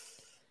stoked.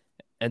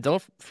 And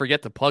don't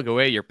forget to plug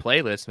away your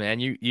playlist, man.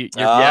 You're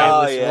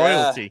playlist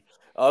royalty.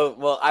 Oh,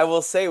 well, I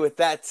will say with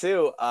that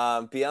too,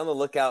 be on the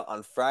lookout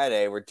on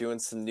Friday. We're doing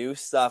some new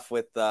stuff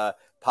with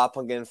pop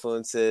punk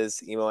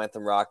influences, emo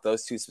anthem rock,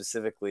 those 2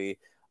 specifically.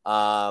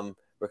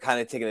 We're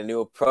kind of taking a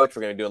new approach.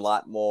 We're going to do a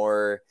lot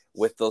more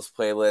with those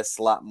playlists,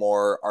 a lot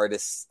more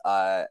artists.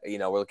 We're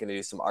looking to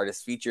do some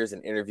artist features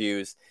and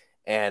interviews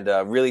and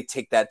really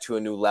take that to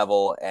a new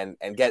level and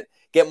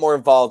get more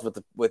involved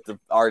with the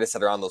artists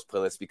that are on those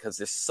playlists, because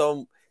there's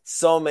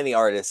so many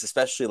artists,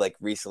 especially like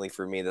recently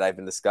for me, that I've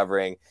been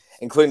discovering,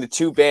 including the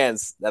 2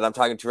 bands that I'm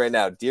talking to right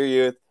now. Dear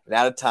Youth and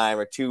Out of Time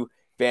are 2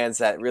 bands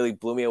that really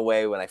blew me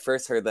away when I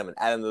first heard them and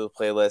added them to the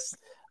playlist,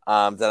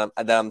 that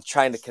I'm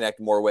trying to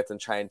connect more with and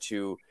trying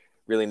to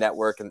really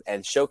network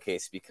and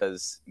showcase,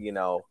 because, you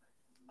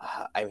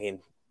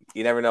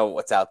never know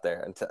what's out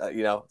there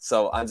until,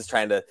 so I'm just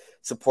trying to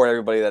support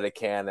everybody that I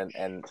can.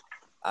 And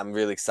I'm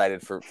really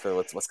excited for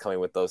what's coming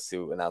with those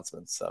 2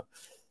 announcements. So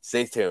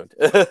stay tuned.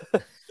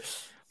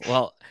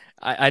 Well,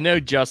 I know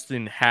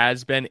Justin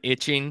has been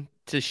itching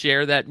to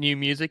share that new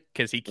music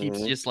because he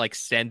keeps just like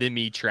sending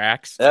me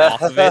tracks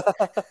off of it.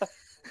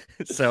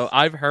 So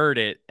I've heard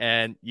it,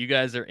 and you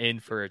guys are in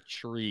for a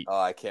treat. Oh,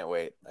 I can't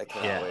wait. I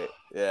cannot wait.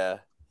 Yeah.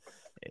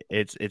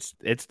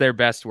 It's their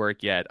best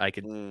work yet. I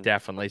could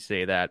definitely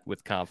say that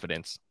with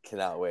confidence.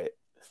 Cannot wait.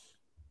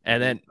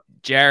 And then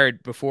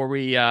Jared, before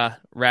we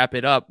wrap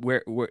it up,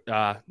 where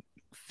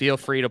feel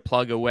free to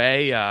plug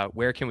away.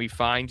 Where can we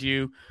find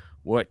you?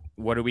 What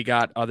do we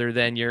got other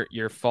than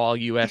your fall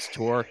US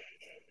tour?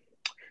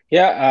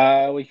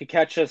 Yeah, we could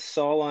catch us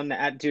all on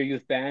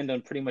 @DearYouthBand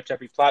on pretty much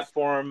every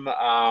platform.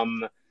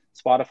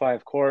 Spotify,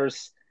 of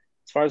course.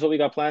 As far as what we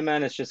got planned,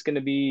 man, it's just going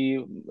to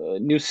be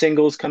new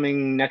singles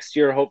coming next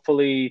year.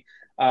 Hopefully,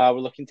 we're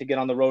looking to get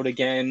on the road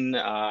again.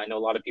 I know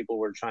a lot of people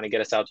were trying to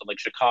get us out to like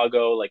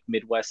Chicago, like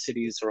Midwest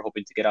cities. So we're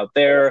hoping to get out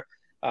there,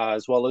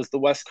 as well as the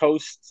West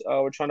Coast.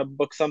 We're trying to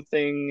book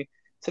something.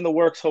 It's in the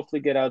works.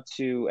 Hopefully get out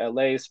to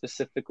LA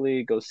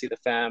specifically, go see the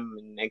fam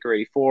in Anchor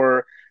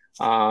 84,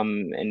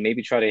 and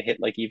maybe try to hit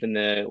like even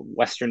the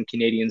Western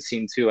Canadian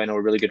scene too. I know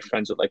we're really good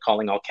friends with like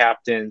Calling All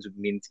Captains.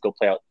 We mean to go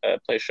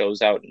play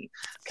shows out in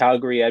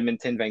Calgary,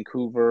 Edmonton,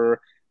 Vancouver,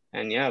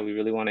 and yeah, we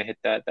really want to hit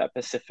that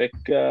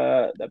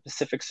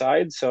Pacific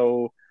side.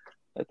 So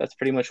that's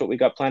pretty much what we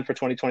got planned for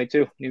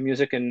 2022. New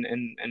music and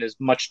as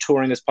much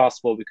touring as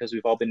possible, because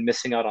we've all been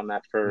missing out on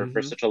that for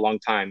such a long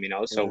time,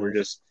 So we're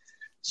just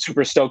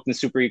super stoked and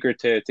super eager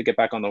to get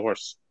back on the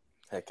horse.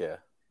 Heck yeah.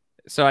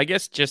 So I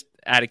guess just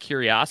out of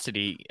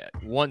curiosity,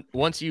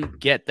 once you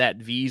get that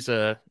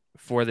visa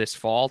for this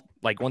fall,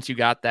 like once you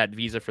got that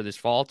visa for this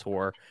fall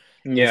tour,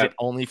 is it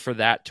only for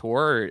that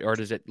tour, or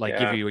does it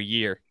give you a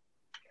year?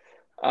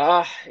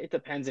 It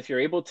depends. If you're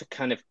able to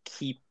kind of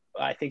keep,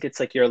 I think it's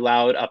like you're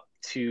allowed up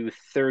to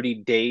 30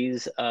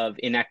 days of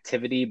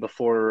inactivity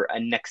before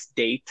a next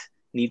date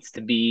needs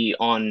to be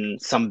on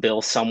some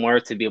bill somewhere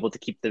to be able to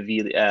keep the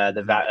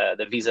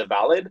visa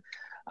valid,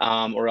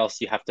 or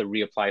else you have to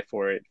reapply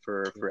for it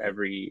for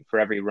every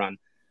run.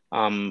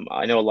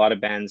 I know a lot of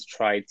bands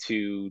try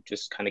to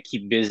just kind of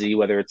keep busy,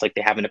 whether it's like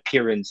they have an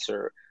appearance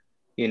or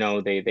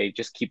they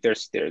just keep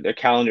their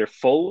calendar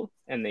full,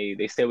 and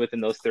they stay within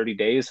those 30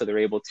 days, so they're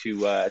able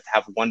to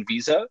have one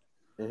visa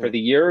for the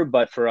year.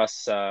 But for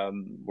us,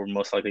 we're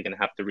most likely going to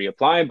have to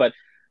reapply. But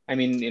I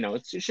mean,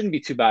 it shouldn't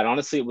be too bad.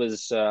 Honestly, it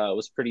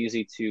was pretty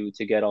easy to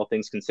get, all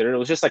things considered. It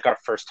was just like our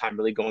first time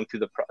really going through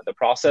the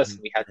process.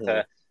 And we had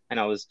to, and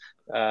I was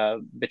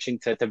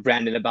bitching to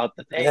Brandon about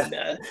the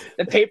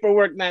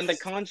paperwork, man, the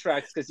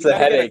contracts, because it's a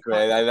headache,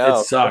 man. I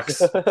know it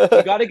sucks.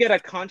 You got to get a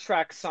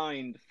contract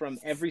signed from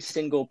every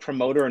single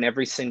promoter in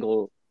every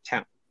single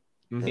town.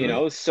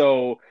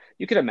 So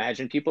you could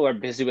imagine people are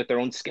busy with their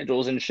own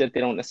schedules and shit. They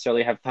don't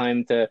necessarily have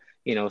time to,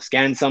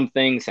 scan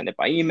something, send it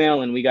by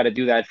email, and we got to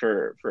do that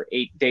for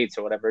 8 dates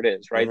or whatever it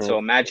is, right? So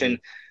imagine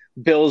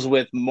bills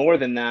with more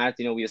than that.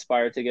 We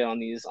aspire to get on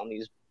these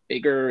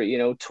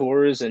bigger,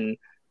 tours, and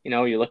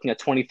you're looking at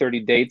 20, 30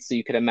 dates. So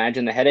you could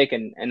imagine the headache.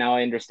 And now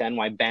I understand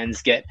why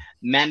bands get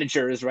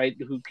managers, right,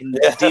 who can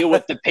deal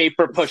with the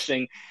paper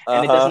pushing,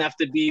 and it doesn't have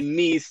to be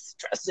me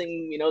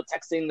stressing,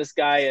 texting this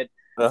guy at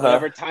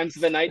whatever times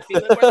of the night,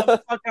 being like, where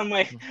the fuck on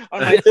my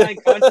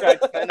signed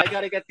contract, and I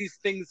got to get these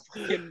things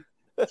fucking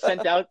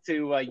sent out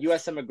to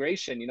U.S.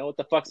 immigration. What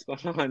the fuck's going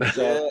on?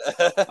 So,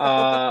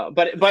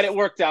 but it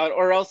worked out,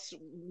 or else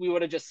we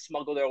would have just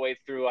smuggled our way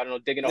through. I don't know,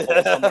 digging a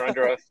hole somewhere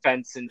under a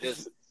fence, and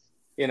just,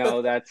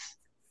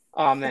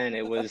 Oh man,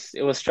 it was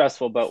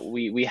stressful, but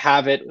we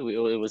have it.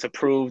 It was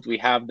approved. We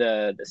have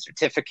the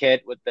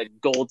certificate with the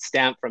gold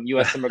stamp from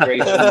U.S.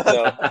 Immigration.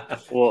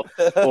 So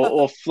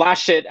we'll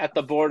flash it at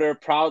the border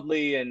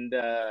proudly, and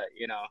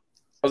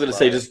I was going to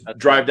say, just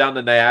drive down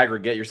to Niagara,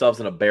 get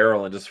yourselves in a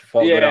barrel, and just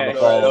go down the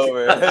falls.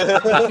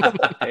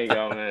 There you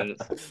go, man.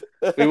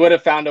 We would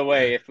have found a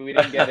way if we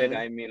didn't get it.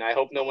 I mean, I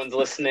hope no one's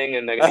listening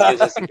and they're going to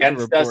use us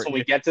against us when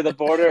we get to the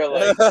border.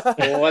 Like,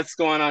 well, what's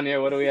going on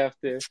here? What do we have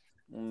to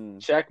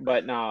check?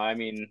 But no, I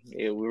mean,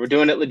 we were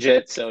doing it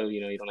legit, so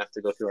you don't have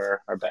to go through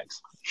our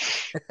bags.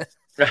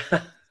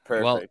 Perfect.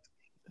 Well,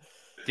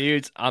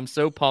 dudes, I'm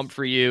so pumped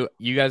for you.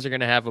 You guys are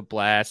going to have a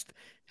blast.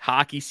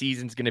 Hockey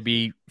season's going to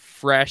be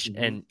fresh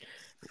and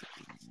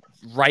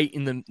right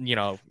in the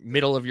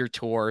middle of your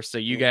tour, so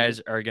you guys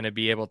are going to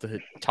be able to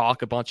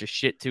talk a bunch of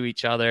shit to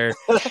each other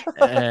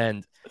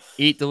and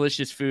eat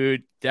delicious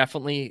food.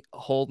 Definitely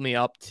hold me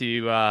up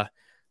to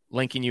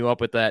linking you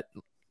up with that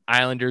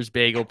Islanders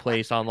bagel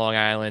place on Long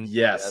Island.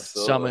 Yes,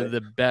 absolutely. Some of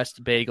the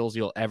best bagels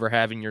you'll ever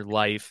have in your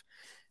life.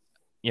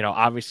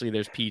 Obviously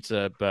there's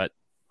pizza, but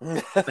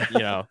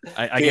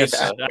I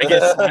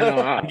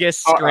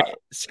guess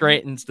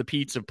Scranton's the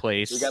pizza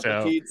place. We got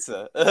the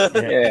pizza.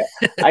 Yeah.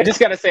 I just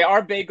gotta say,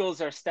 our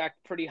bagels are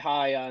stacked pretty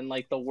high on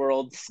like the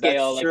world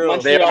scale. That's true.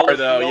 They are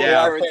though.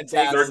 Yeah,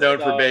 they're known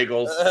for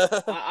bagels.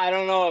 I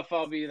don't know if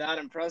I'll be that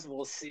impressed.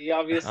 We'll see.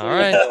 Obviously, all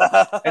right.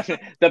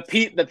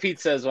 the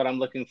pizza is what I'm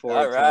looking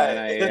forward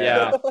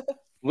to.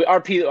 Yeah.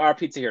 Our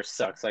pizza here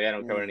sucks. Like I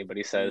don't care what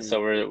anybody says.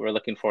 So we're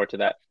looking forward to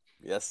that.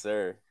 Yes,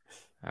 sir.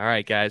 All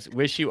right, guys.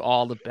 Wish you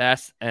all the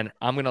best, and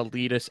I'm going to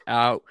lead us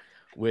out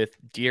with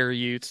Dear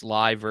Utes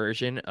live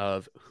version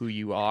of Who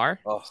You Are.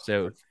 Oh,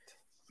 so perfect.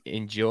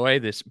 Enjoy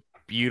this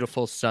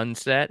beautiful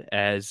sunset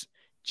as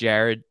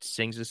Jared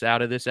sings us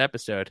out of this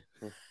episode.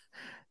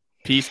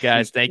 Peace,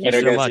 guys. Thank you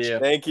so much.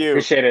 Thank you.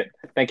 Appreciate it.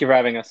 Thank you for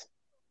having us.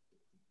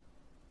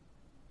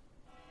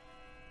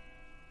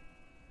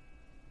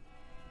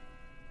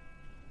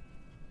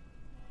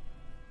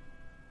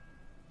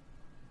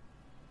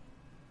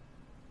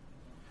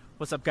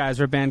 What's up, guys?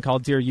 We're a band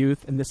called Dear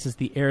Youth, and this is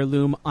the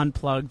Heirloom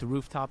Unplugged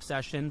Rooftop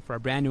Session for our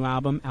brand new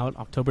album out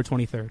October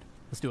 23rd.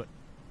 Let's do it.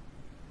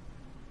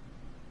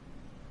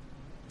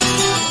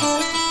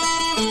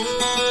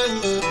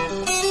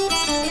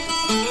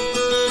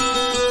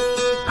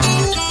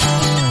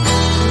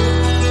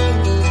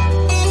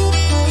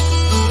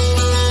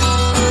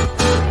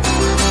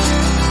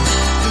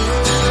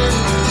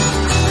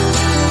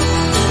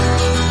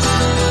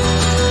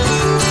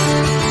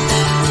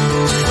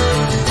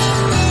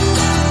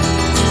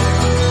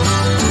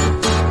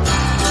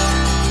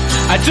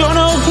 I don't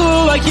know who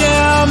I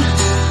am,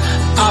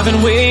 I've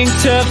been waiting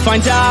to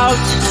find out.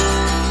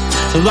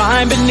 The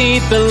line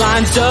beneath the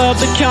lines of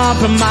the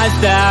compromise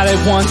that I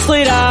once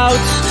laid out.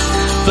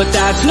 But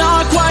that's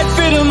not quite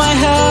fit in my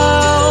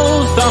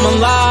health, I'm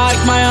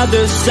unlike my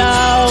other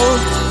self.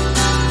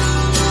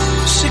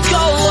 Sick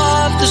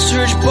of the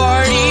search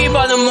party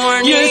by the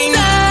morning. You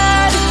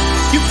said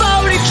you've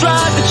already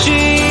tried to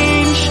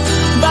change.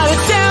 By the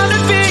sound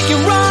of it,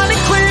 you're on a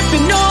cliff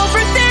and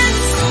over this.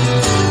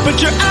 But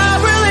you're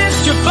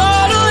hourless, you're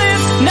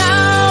fatalist.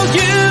 Now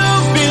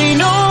you've been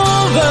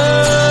over.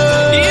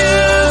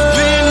 You've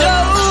been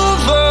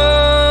over.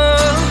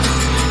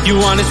 You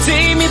wanna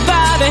take me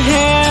by the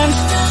hand,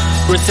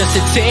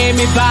 resuscitate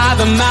me by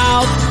the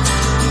mouth.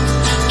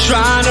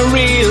 Trying to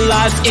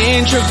realize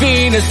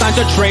intravenous lines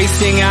are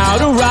tracing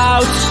out a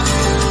route.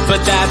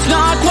 But that's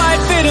not quite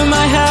fit in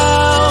my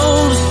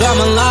health, I'm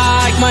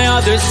unlike my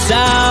other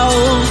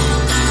self.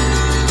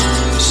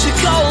 Sick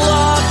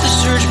of the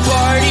search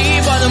party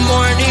by the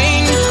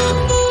morning.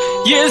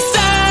 You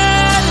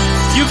said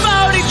you've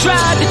already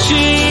tried to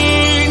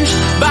change.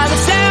 By the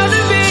sound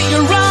of it,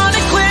 you're on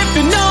a cliff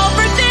and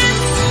over this.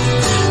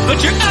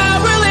 But you're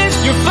hourless,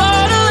 you're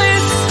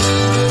fatalist.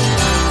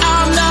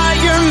 I'm not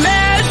your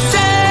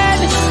medicine,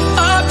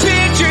 a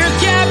picture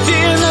kept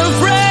in the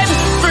red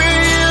for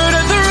you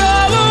to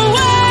throw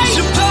away.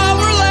 So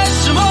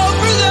powerless, I'm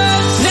over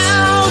this.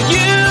 Now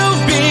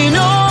you've been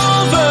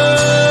over.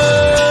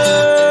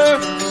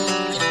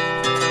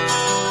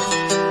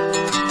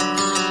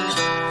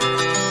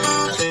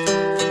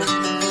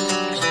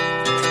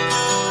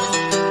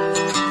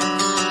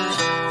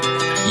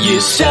 You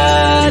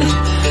said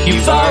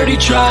you've already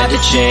tried to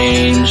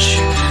change.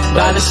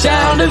 By the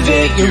sound of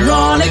it, you're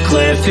on a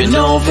cliff and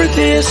over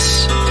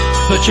this.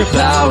 But you're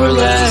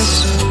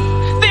powerless.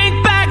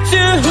 Think back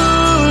to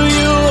who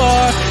you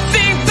are.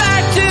 Think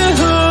back to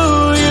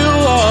who you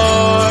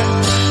are.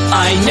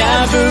 I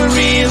never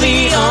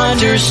really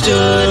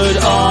understood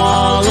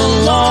all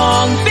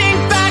along. Think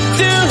back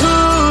to who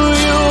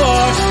you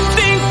are.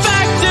 Think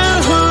back to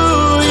who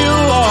you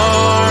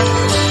are.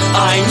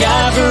 I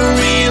never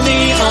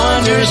really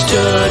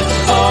understood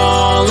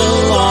all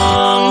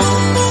along.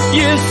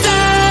 You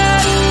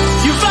said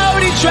you've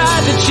already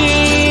tried to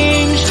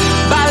change.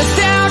 By the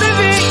sound of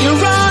it,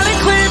 you're on a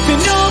cliff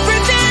and over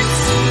this.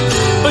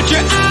 But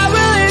you're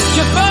hourless,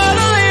 you're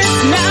fatalist.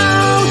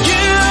 Now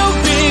you've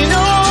been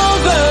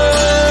over.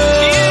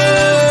 You've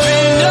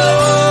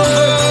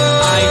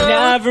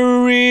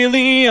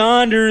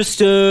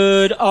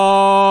understood all